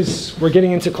we're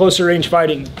getting into closer range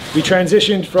fighting. We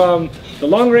transitioned from the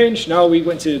long range, now we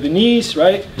went to the knees,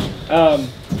 right?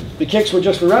 The kicks were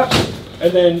just for reps.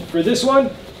 And then for this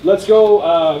one, let's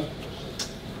go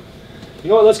You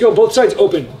know what, let's go both sides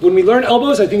open. When we learn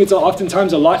elbows, I think it's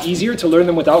oftentimes a lot easier to learn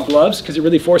them without gloves because it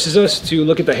really forces us to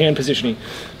look at the hand positioning.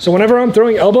 So whenever I'm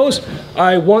throwing elbows,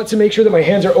 I want to make sure that my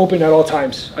hands are open at all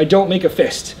times. I don't make a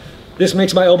fist. This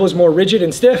makes my elbows more rigid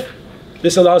and stiff.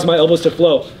 This allows my elbows to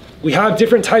flow. We have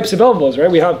different types of elbows, right?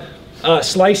 We have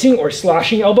slicing or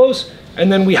slashing elbows,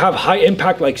 and then we have high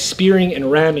impact like spearing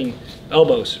and ramming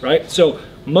elbows, right? So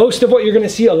most of what you're gonna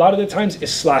see a lot of the times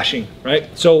is slashing, right?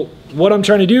 So what I'm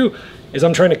trying to do is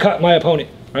I'm trying to cut my opponent,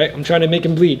 right? I'm trying to make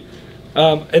him bleed.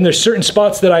 And there's certain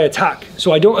spots that I attack.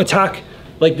 So I don't attack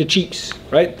like the cheeks,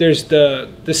 right? There's the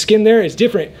skin there is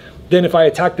different than if I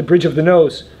attack the bridge of the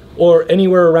nose or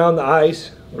anywhere around the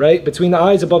eyes, right? Between the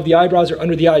eyes, above the eyebrows, or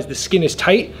under the eyes, the skin is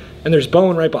tight and there's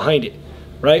bone right behind it,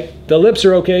 right? The lips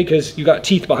are okay because you got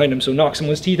teeth behind them, so knock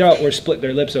someone's teeth out or split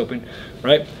their lips open,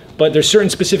 right? But there's certain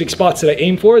specific spots that I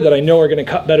aim for that I know are gonna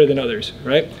cut better than others,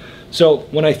 right? So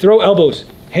when I throw elbows,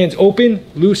 hands open,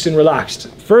 loose, and relaxed.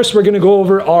 First, we're gonna go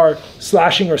over our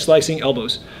slashing or slicing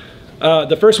elbows.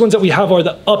 The first ones that we have are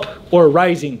the up or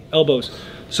rising elbows.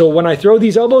 So when I throw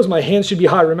these elbows, my hands should be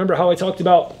high. Remember how I talked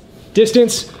about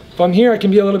distance? If I'm here, I can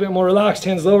be a little bit more relaxed,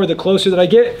 hands lower. The closer that I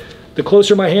get, the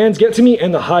closer my hands get to me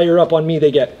and the higher up on me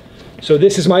they get. So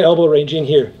this is my elbow range in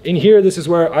here. In here, this is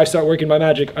where I start working my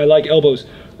magic. I like elbows,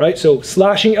 right? So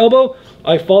slashing elbow,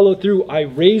 I follow through. I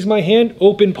raise my hand,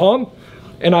 open palm,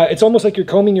 and it's almost like you're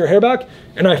combing your hair back,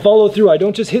 and I follow through. I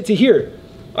don't just hit to here,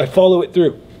 I follow it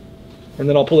through, and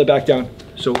then I'll pull it back down.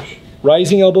 So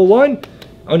rising elbow 1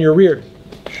 on your rear,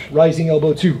 rising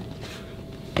elbow 2,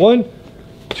 1,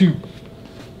 2,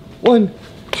 1,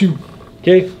 2,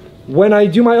 okay? When I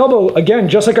do my elbow, again,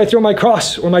 just like I throw my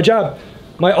cross or my jab,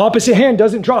 my opposite hand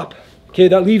doesn't drop, okay?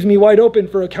 That leaves me wide open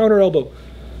for a counter elbow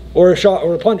or a shot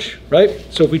or a punch, right?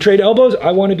 So if we trade elbows,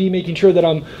 I wanna be making sure that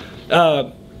I'm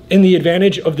in the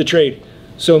advantage of the trade.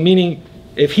 So meaning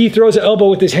if he throws an elbow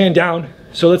with his hand down,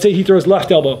 so let's say he throws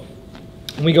left elbow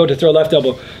and we go to throw left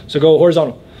elbow, so go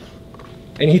horizontal,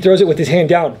 and he throws it with his hand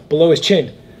down below his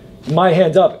chin, my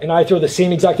hand's up and I throw the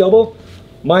same exact elbow,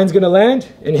 mine's gonna land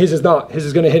and his is not. His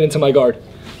is gonna hit into my guard,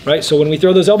 right? So when we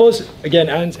throw those elbows, again,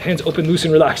 hands open, loose,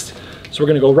 and relaxed. So we're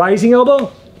gonna go rising elbow,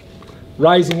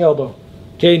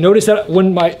 okay? Notice that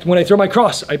when I throw my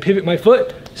cross, I pivot my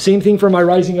foot, same thing for my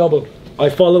rising elbow. I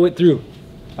follow it through,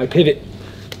 I pivot.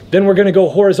 Then we're gonna go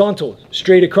horizontal,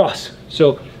 straight across.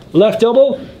 So left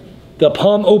elbow, the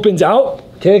palm opens out,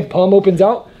 okay? Palm opens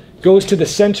out, goes to the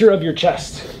center of your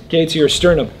chest, okay? To your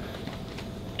sternum,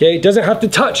 okay? It doesn't have to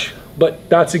touch, but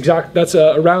that's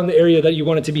around the area that you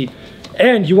want it to be.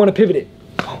 And you wanna pivot it.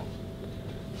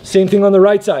 Same thing on the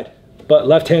right side, but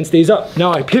left hand stays up.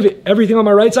 Now I pivot, everything on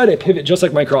my right side, I pivot just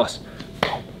like my cross.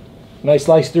 Nice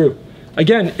slice through.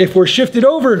 Again, if we're shifted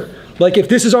over, like if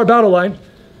this is our battle line,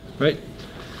 right?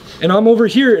 And I'm over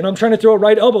here and I'm trying to throw a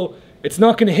right elbow, it's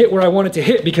not gonna hit where I want it to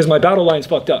hit because my battle line's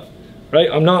fucked up, right?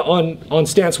 I'm not on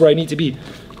stance where I need to be.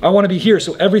 I wanna be here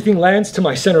so everything lands to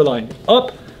my center line.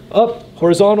 Up, up,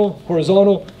 horizontal,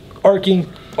 horizontal, arcing,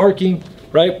 arcing,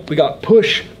 right? We got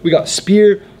push, we got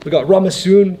spear, we got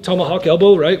ramasun, tomahawk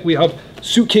elbow, right? We have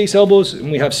suitcase elbows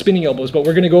and we have spinning elbows, but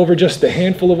we're gonna go over just a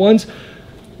handful of ones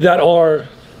that are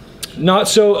not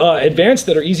so advanced,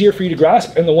 that are easier for you to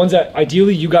grasp, and the ones that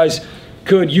ideally you guys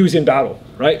could use in battle,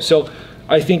 right? So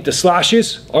I think the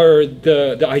slashes are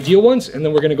the ideal ones, and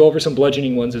then we're gonna go over some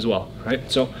bludgeoning ones as well, right?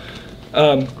 So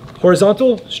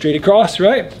horizontal, straight across,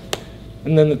 right?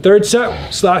 And then the third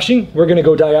set, slashing, we're gonna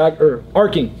go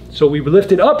arcing. So we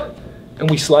lift it up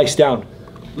and we slice down.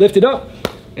 Lift it up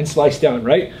and slice down,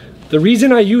 right? The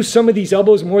reason I use some of these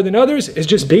elbows more than others is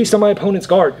just based on my opponent's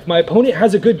guard. If my opponent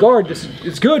has a good guard,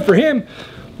 it's good for him,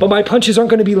 but my punches aren't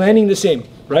gonna be landing the same,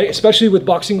 right? Especially with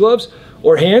boxing gloves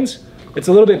or hands, it's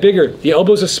a little bit bigger. The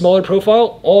elbow's a smaller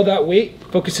profile, all that weight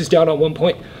focuses down on one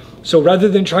point. So rather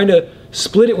than trying to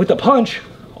split it with a punch,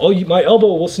 my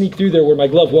elbow will sneak through there where my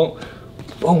glove won't.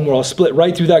 Boom, where I'll split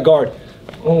right through that guard.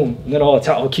 Boom, and then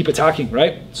I'll keep attacking,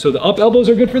 right? So the up elbows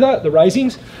are good for that, the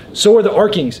risings, so are the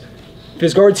arcings. If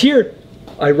his guard's here,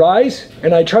 I rise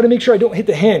and I try to make sure I don't hit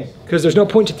the hand because there's no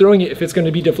point to throwing it if it's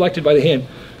gonna be deflected by the hand.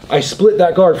 I split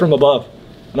that guard from above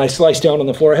and I slice down on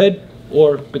the forehead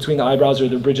or between the eyebrows or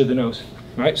the bridge of the nose,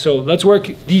 all right? So let's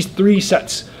work these 3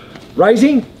 sets.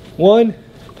 Rising, 1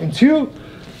 and 2,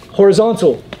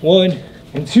 horizontal, 1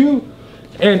 and 2,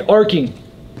 and arcing,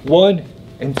 1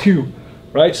 and 2,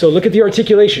 right? So look at the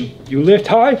articulation. You lift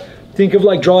high, think of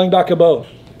like drawing back a bow,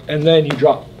 and then you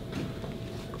drop.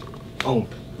 Boom.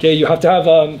 Okay, you have to have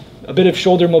a bit of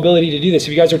shoulder mobility to do this. If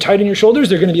you guys are tight in your shoulders,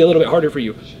 they're gonna be a little bit harder for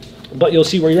you, but you'll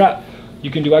see where you're at. You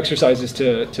can do exercises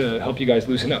to help you guys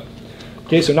loosen up.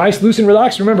 Okay, so nice, loose and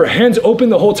relaxed. Remember, hands open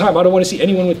the whole time. I don't want to see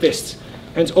anyone with fists.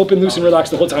 Hands open, loose and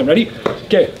relaxed the whole time. Ready?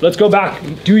 Okay, let's go back.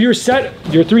 Do your set,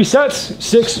 your 3 sets,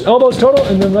 6 elbows total,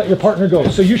 and then let your partner go.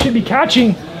 So you should be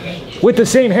catching with the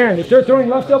same hand. If they're throwing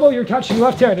left elbow, you're catching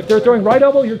left hand. If they're throwing right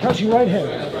elbow, you're catching right hand.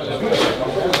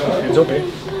 Hands open.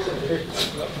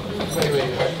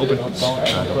 Open.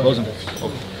 Close them.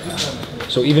 Open.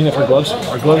 So even if our gloves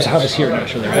have us here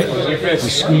naturally, right? We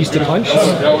squeeze to punch.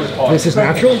 This is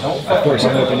natural. Of course,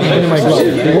 I'm open. Even in my glove,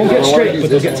 they won't get straight, but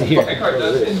they'll get to here.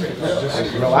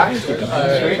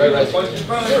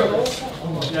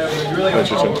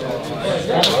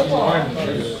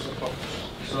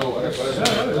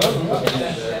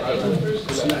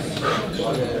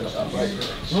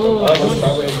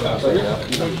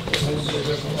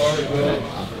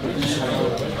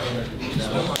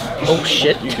 Oh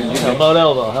shit. Elbow to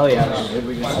elbow, hell yeah.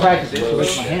 Practice it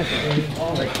with my hands.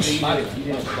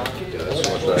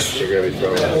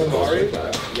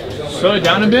 Slow it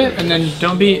down a bit, and then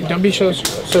don't be so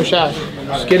shy.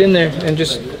 Just get in there and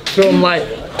just throw them light,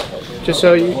 just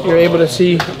so you're able to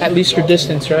see at least your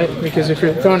distance, right? Because if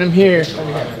you're throwing them here,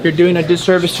 you're doing a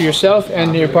disservice to yourself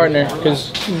and to your partner,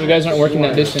 because you guys aren't working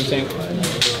that distancing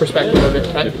perspective of it,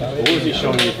 right? What was he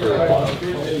showing you for?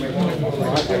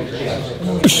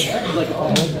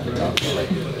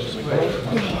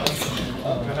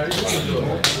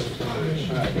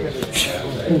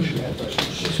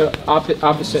 So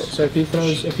opposite. So if he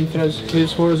throws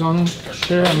his horizontal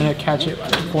here, I'm gonna catch it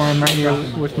for him right here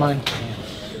with mine.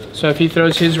 So if he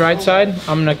throws his right side,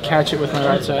 I'm gonna catch it with my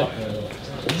right side.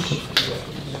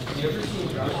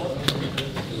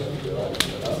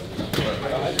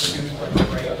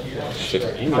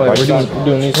 We're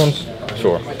doing these ones?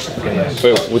 Sure.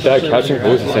 But with that catching,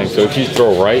 what was he saying? So if you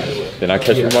throw right, then I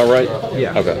catch with my right?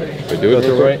 Yeah. Okay. But do it.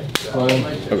 Throw right.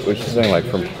 What you saying, like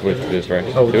from with this, right?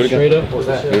 Oh, do it again. straight up? Do it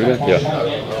again? Yeah.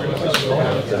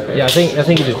 Yeah, I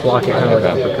think you just block it kind of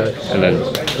like an uppercut. And then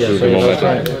do the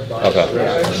momentum. Okay.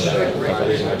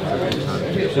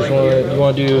 Just you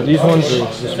want to do these ones or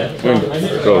this one? We're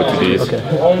gonna go to these. Okay.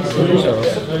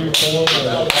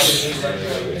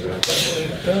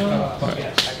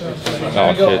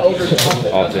 Oh shit.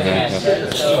 Off the hand.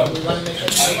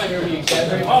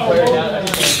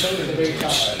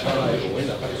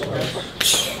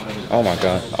 Oh my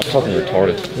god. I'm fucking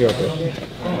retarded. You're okay.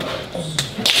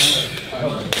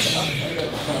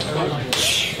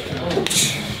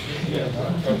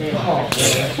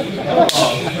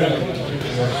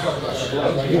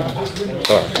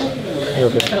 Sorry. You're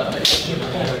okay.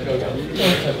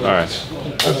 Alright.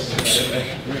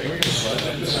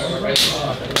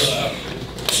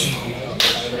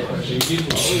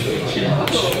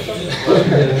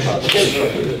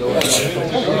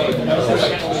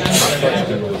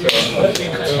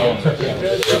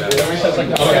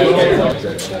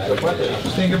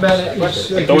 Think about it.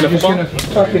 You're just gonna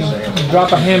fucking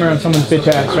drop a hammer on someone's bitch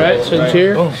ass, right? So it's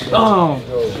here. Oh.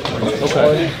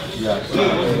 Okay.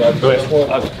 Go ahead. Pull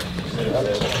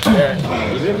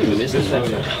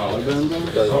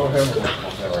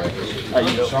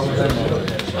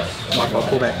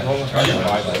back.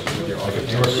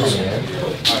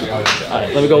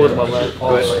 Alright, let me go with my left.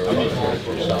 Go ahead.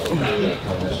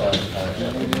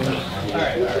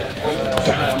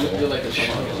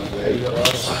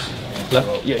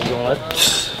 Left? Yeah, you going left?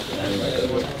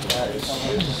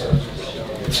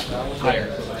 Higher.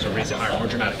 So raise it higher, more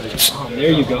dramatically.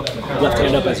 There you go. Left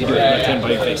hand up as you do it. Left hand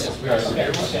by your face.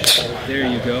 There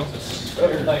you go.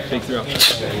 Big throw.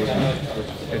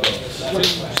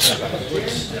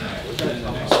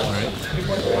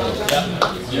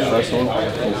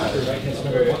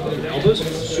 The elbows,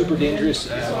 super dangerous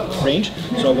range,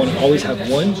 so I want to always have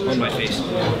one on my face,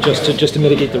 just to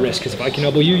mitigate the risk. Because if I can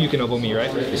elbow you, you can elbow me,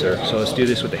 right? Yes, sir. So let's do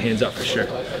this with the hands up for sure.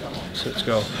 So let's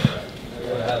go.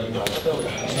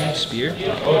 Spear,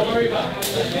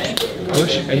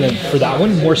 push, and then for that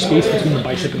one, more space between the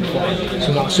bicep and the fly.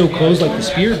 So not so close like the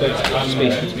spear, but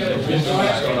space between them.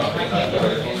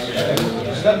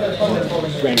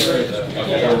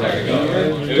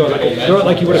 Throw it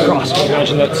like you would a cross.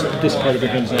 Imagine that's this part of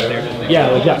your hand's not there. Yeah,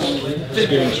 like that.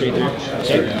 Spearing straight through.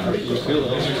 Okay.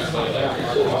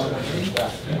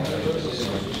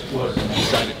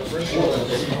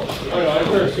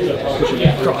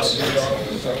 Cross.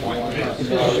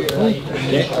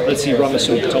 Okay, let's see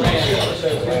Ramasu. So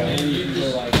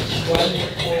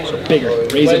bigger.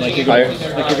 Raise it like you're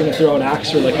gonna throw an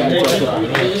axe or like you're gonna throw a football.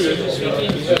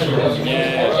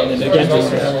 Yeah, and then again, just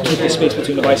keep the space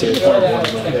between the bicep and the forearm.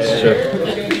 Sure.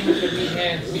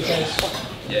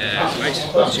 Yeah, nice.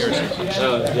 That's yours.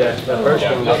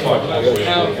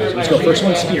 Let's go. First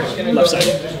one, spear. Left side.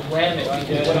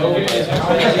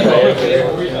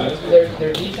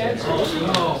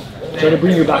 Try to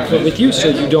bring your back foot with you so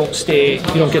you don't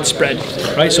get spread,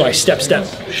 right? So I step,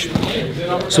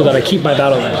 so that I keep my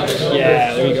battle line.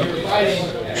 Yeah, there you go.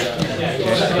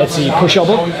 Let's see, push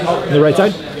elbow on the right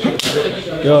side.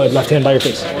 Good, left hand by your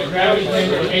face.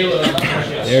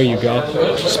 There you go.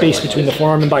 Space between the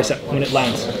forearm and bicep when it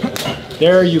lands.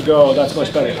 There you go, that's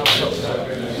much better.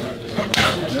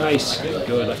 Nice,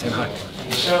 good, left hand high.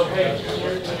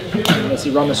 Let's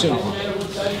see, Ramasun.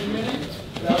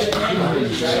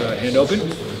 Hand open,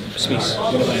 space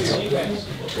when it lands.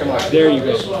 There you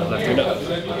go, left hand up.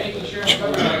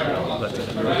 Left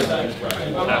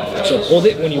hand up. So hold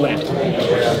it when you land. So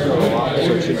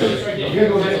it should be.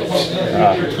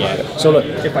 Yeah. So look,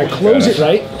 if I close it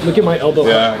right, look at my elbow.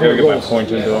 Yeah, I gotta get my point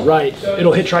into it. Right,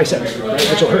 it'll hit tricep, right?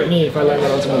 Which will hurt me if I land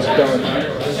that on someone's belly.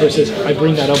 Versus I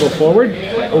bring that elbow forward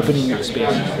by opening the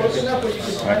space.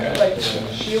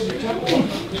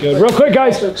 Good. Real quick,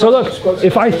 guys. So look,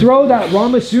 if I throw that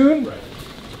Ramasun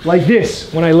like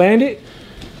this, when I land it,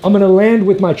 I'm gonna land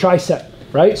with my tricep,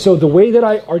 right? So the way that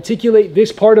I articulate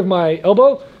this part of my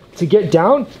elbow to get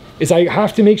down is I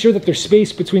have to make sure that there's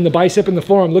space between the bicep and the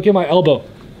forearm. Look at my elbow,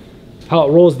 how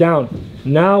it rolls down.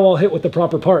 Now I'll hit with the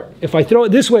proper part. If I throw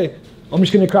it this way, I'm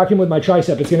just gonna crack him with my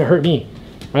tricep. It's gonna hurt me,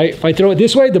 right? If I throw it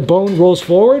this way, the bone rolls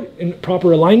forward in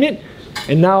proper alignment,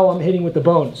 and now I'm hitting with the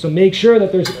bone. So make sure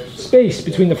that there's space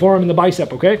between the forearm and the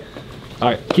bicep, okay? All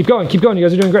right, keep going, you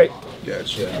guys are doing great.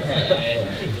 Gotcha.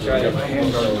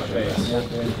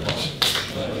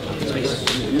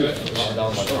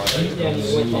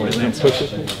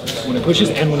 When it pushes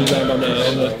and when you land on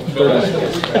the third one.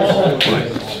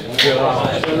 Let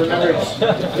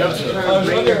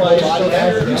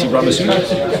me see Ramasun.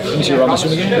 Let me see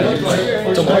Ramasun again.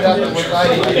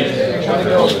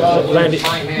 Land it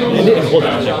and hold it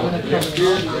on there.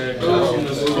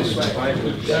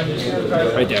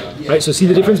 Right there. Right, so see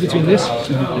the difference between this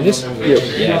and this?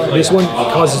 Yeah. This one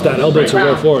causes that elbow to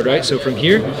roll forward, right? So from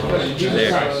here,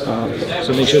 there.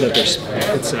 So make sure that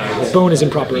the bone is in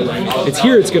proper alignment. It's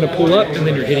here, it's going to pull up, and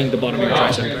then you're hitting the bottom of your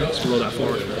tricep. Right? So roll that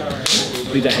forward.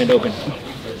 Leave that hand open.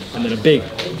 And then a big,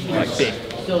 like big.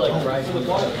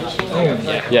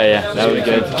 Yeah, that would be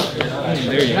good.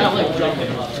 There you go.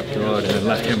 Throw it, and then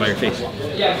left hand by your face.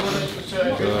 Good.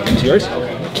 It's yours.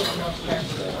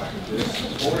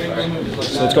 So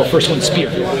let's go first one, spear.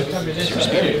 Let's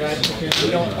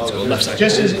go left side.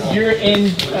 Just as you're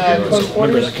in close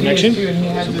Remember that connection?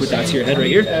 So put that to your head right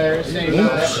here. Boom.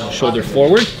 Shoulder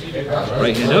forward,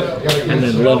 right hand up, and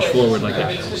then lunge forward like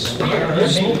that.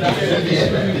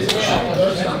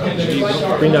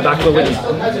 Bring that back foot with you.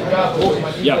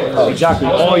 Yeah, exactly.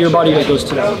 All your body weight goes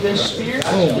to that one.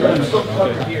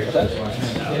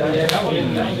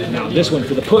 Now this one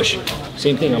for the push.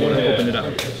 Same thing, I want to open it up.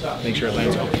 Make sure it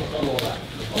lands well.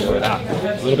 A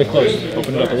little bit close.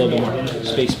 Open it up a little bit more.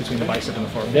 Space between the bicep and the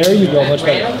forearm. There you go, much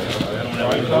better.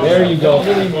 There you go.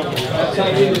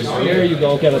 There you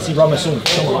go. Okay, let's see Ramasun.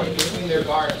 Come on.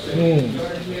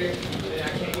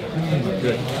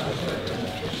 Good.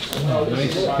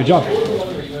 Nice. Good job.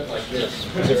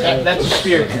 That's a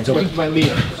spear. With my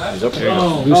lead.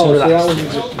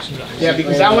 Yeah,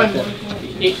 because that one,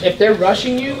 if they're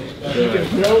rushing you, you can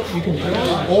throw,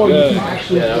 or you can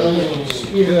actually throw a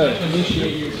spear and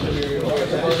initiate your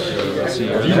So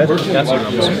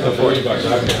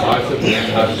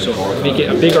make it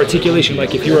a big articulation,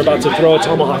 like if you were about to throw a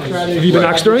tomahawk. Have you been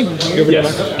axe throwing?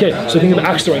 Yes. Okay, so think of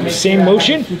axe throwing, the same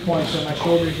motion.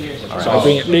 So I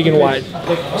bring it big and wide.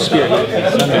 Spear.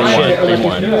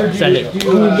 Send it.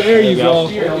 Boom, there you go.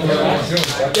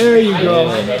 There you go.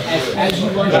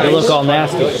 They look all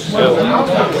nasty.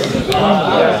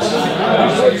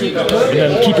 And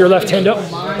then keep your left hand up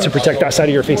to protect that side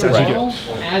of your face as you do.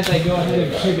 As I go ahead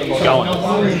and pivot. Going.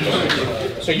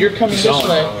 So you're coming this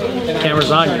way.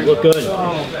 Camera's on, you look good.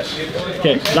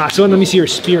 Okay, last one, let me see your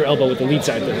spear elbow with the lead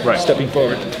side there. Right. Stepping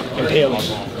forward, impaling.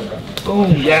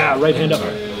 Boom, yeah, right hand up.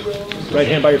 Right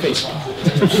hand by your face.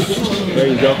 There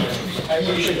you go.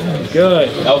 Good.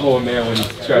 Elbow him there when you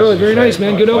Good, very nice,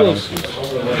 man. Good elbows.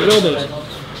 Good elbows.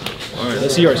 All right,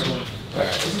 let's see yours.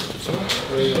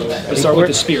 Let's start with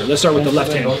the spear. Let's start with the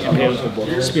left hand.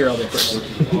 Spear elbow first.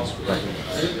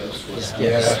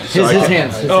 His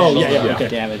hands. Oh, yeah, okay.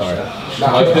 Damage.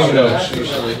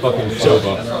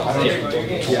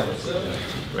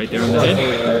 Right there on the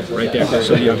head. Right there.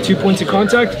 So you have 2 points of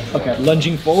contact.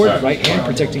 Lunging forward, right hand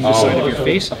protecting the side of your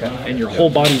face, and your whole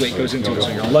body weight goes into it. So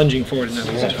you're lunging forward in that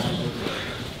position.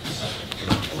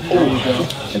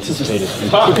 Anticipated.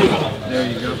 There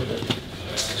you go.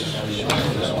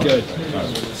 Good.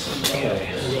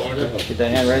 Get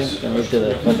that hand ready and move to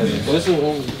the fucking. What's the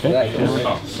one?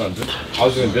 I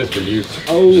was doing this for you.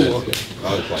 Oh. I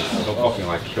was like, don't fucking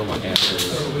like kill my hand.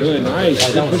 Good,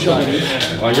 nice. Good push up.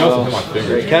 Like, you also hit my finger.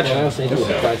 Great catch.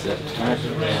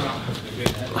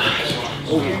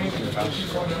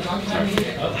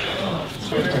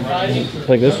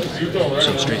 Like this?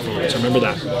 So straightforward. So remember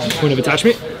that. Point of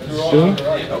attachment, boom,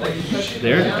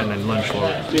 there, and then lunge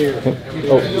forward.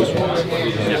 Oh, this one.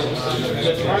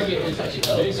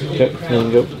 Okay, there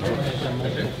you go.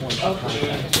 Oh,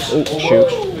 shoot.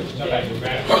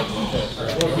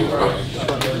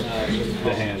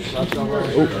 The hand. Oh,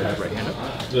 right hand up.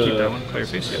 Keep that one by your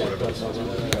face. Yeah, whatever.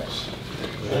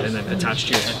 And then attach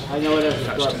to your head.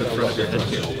 Attach to the front of your head.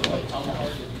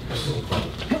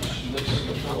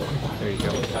 There you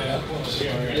go.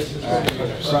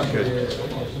 Good.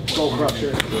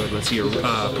 Good. Let's see your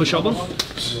push elbow.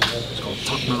 It's called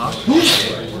top malak.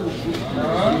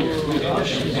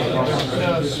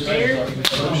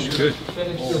 Good. Good.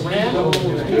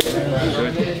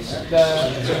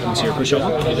 Let's see your push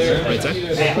elbow. Right side.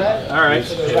 All right.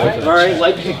 All right.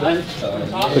 Light pick then.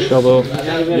 Push elbow.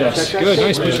 Yes. Good.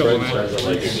 Nice push elbow, man.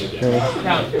 Good.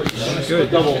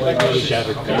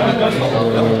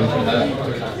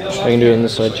 I can do it on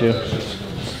this side too.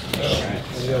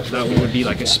 That one would be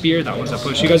like a spear. That one's a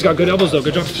push. You guys got good elbows though.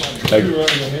 Good job.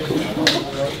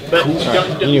 But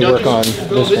You need to work on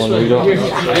this one. You don't.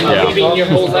 and leaving your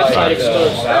whole left side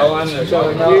exposed.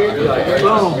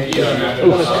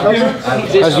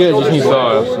 That's good. Just need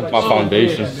My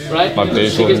foundation. Right? My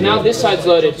base Because one. now this side's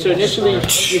loaded. So initially,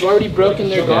 you've already broken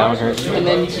their guard, and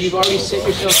then you've already set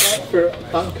yourself up for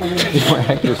upcoming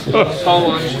call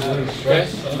launch. Okay?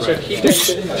 So keep it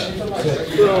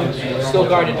still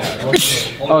guarded.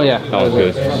 Oh yeah, That was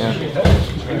good.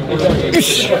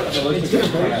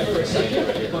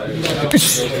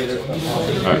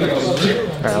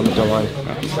 Alright, I'm gonna line.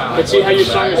 But see how you're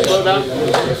starting to slow down?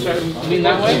 Lean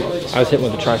that way. I was hitting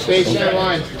with the tricep. Face in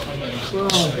line.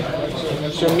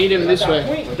 So meet him this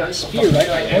way. That spear, right?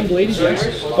 I am bladed,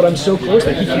 yes, but I'm so close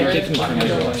that he can't get me from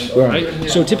here. Right?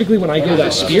 So typically when I go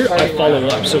that spear, I follow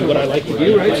up. So what I like to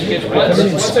do, right, I come in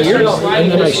and spear,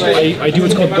 and then I do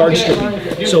what's called guard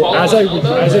stripping. So as I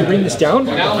bring this down,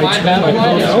 I turn my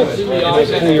palm out, and I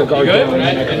pull your guard down,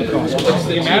 and I come across.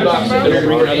 And I'll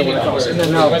bring another one across. And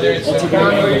then now, I'll take it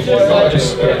out,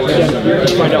 just, again,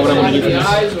 find out what I want to do from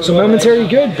this. So momentary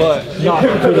good, but not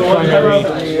for the primary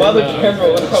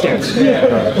stance.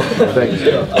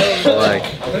 Like,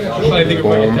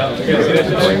 boom,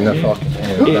 bring the fucking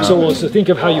hand down. So think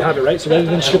of how you have it, right? So rather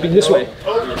than stripping this way,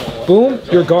 boom,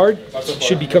 your guard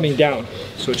should be coming down.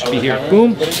 So it should be here,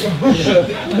 boom. And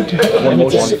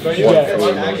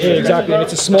exactly, and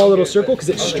it's a small little circle because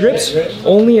it strips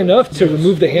only enough to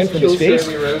remove the hand from his face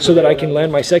so that I can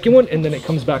land my second one, and then it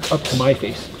comes back up to my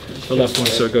face, the left one,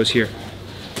 so it goes here.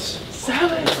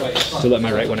 So let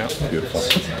my right one out. Beautiful.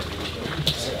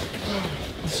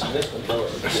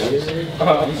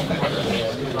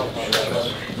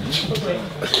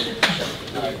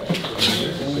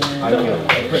 We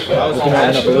can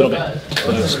open up a little bit.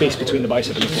 Put the space between the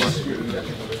bicep and the floor.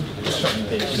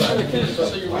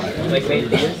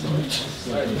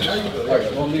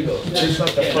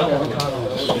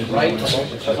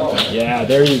 Yeah,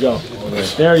 there you go.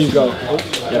 There you go.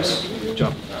 Yes,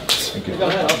 jump. Thank you.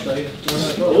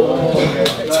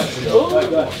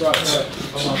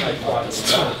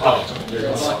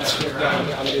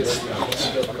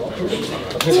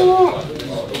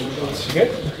 Good?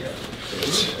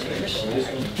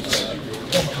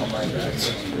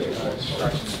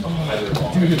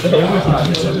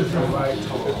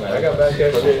 I got back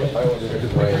yesterday. Let's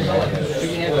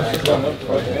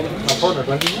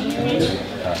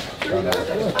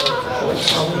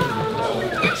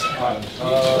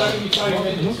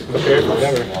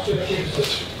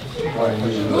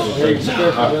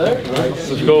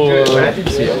go.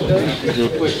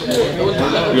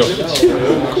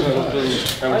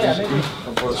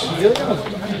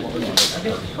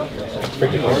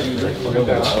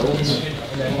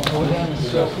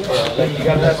 Like you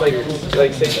gotta have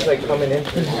like say like coming in.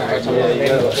 Okay,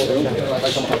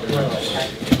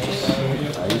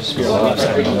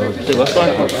 let's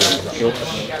start.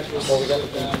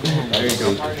 There you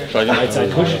go. Try again. Right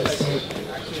side push.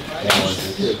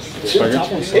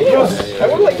 I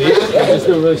would like this. Let's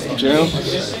do a really slow. Jam.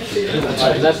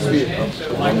 That's speed.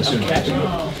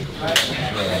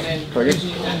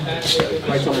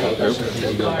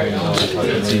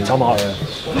 Let's see, tomahawk.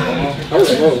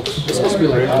 This must be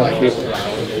like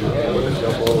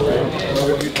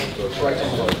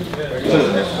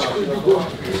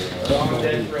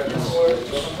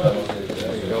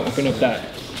Open up that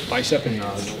bicep and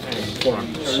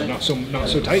forearm. So not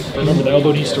so tight. Remember, the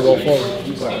elbow needs to roll forward.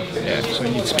 Yeah, so I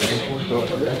need speed.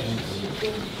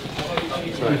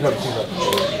 Bring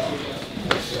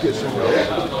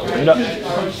it up.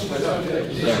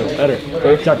 Yeah, better.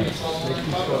 Tuck.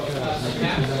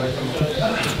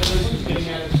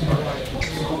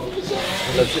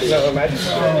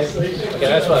 Okay,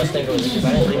 that's what I was thinking.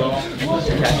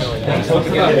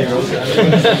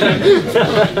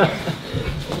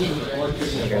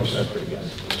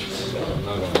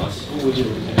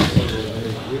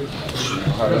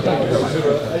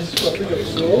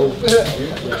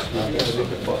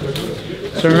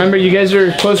 So remember, you guys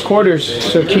are close quarters,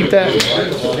 so keep a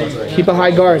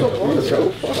high guard.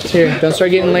 Here, don't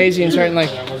start getting lazy and starting like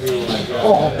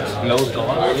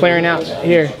flaring out.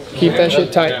 Here, keep that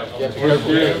shit tight.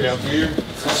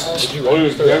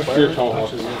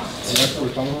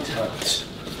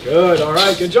 Good, all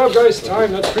right, good job guys.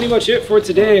 Time, that's pretty much it for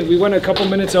today. We went a couple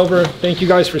minutes over. Thank you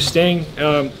guys for staying.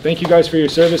 Thank you guys for your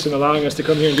service and allowing us to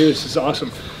come here and do this. This is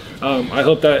awesome. I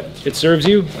hope that it serves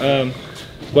you,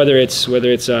 whether it's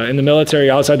in the military,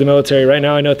 outside the military. Right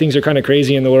now I know things are kind of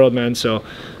crazy in the world, man, so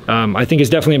I think it's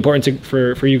definitely important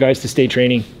for you guys to stay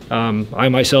training. I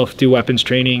myself do weapons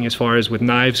training as far as with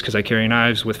knives, because I carry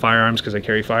knives, with firearms because I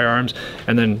carry firearms,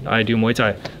 and then I do Muay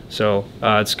Thai. So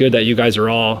it's good that you guys are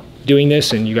all doing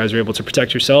this and you guys are able to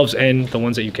protect yourselves and the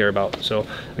ones that you care about. So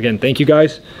again, thank you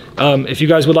guys. If you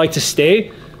guys would like to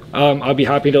stay, I'll be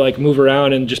happy to like move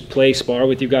around and just play spar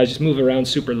with you guys. Just move around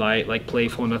super light, like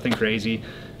playful, nothing crazy.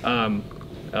 And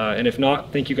if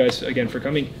not, thank you guys again for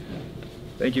coming.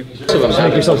 Thank you.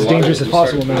 Make yourself as dangerous as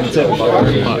possible, man. That's it.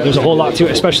 There's a whole lot to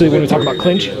it, especially when we talk about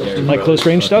clinch, like close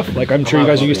range stuff. Like I'm sure you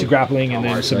guys are used to grappling and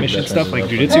then submission stuff, like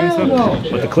jiu-jitsu and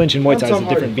stuff. But the clinch in Muay Thai is a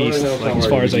different beast. Like as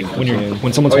far as like when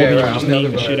someone's holding you and just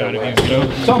kneeing the shit out of you, you know.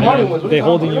 And they're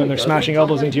holding you and they're smashing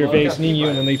elbows into your face, kneeing you,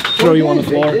 and then they throw you on the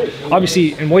floor.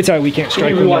 Obviously, in Muay Thai we can't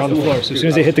strike when they're on the floor. So as soon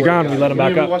as they hit the ground, we let them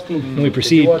back up and we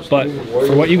proceed. But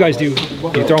for what you guys do,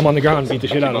 you throw them on the ground, beat the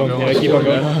shit out of them. Yeah, keep on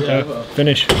going.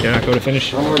 Finish. Yeah, go to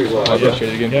finish. Yeah,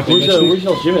 where's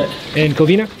your gym at? In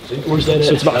Covina. Where's that at?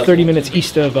 So it's about 30 minutes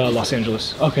east of Los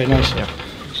Angeles. Okay, nice. Yeah.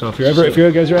 So if you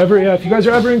guys are ever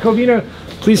in Covina,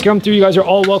 please come through. You guys are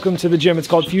all welcome to the gym. It's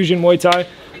called Fusion Muay Thai.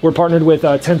 We're partnered with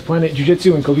 10th Planet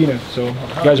Jiu-Jitsu in Covina. So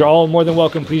you guys are all more than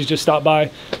welcome. Please just stop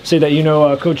by, say that you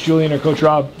know Coach Julian or Coach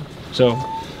Rob. So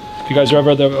if you guys are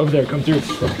ever over there, come through.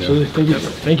 Absolutely. Thank you.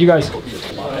 Thank you guys.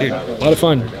 Dude, a lot of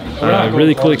fun.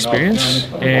 Really cool experience,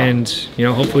 and you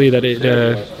know, hopefully that it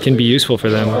can be useful for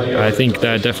them. I think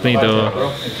that definitely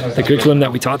the curriculum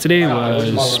that we taught today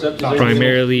was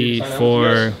primarily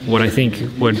for what I think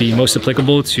would be most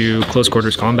applicable to close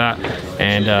quarters combat,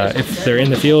 and if they're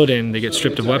in the field and they get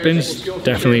stripped of weapons,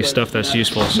 definitely stuff that's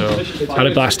useful. So I had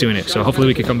a blast doing it, so hopefully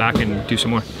we can come back and do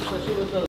some more.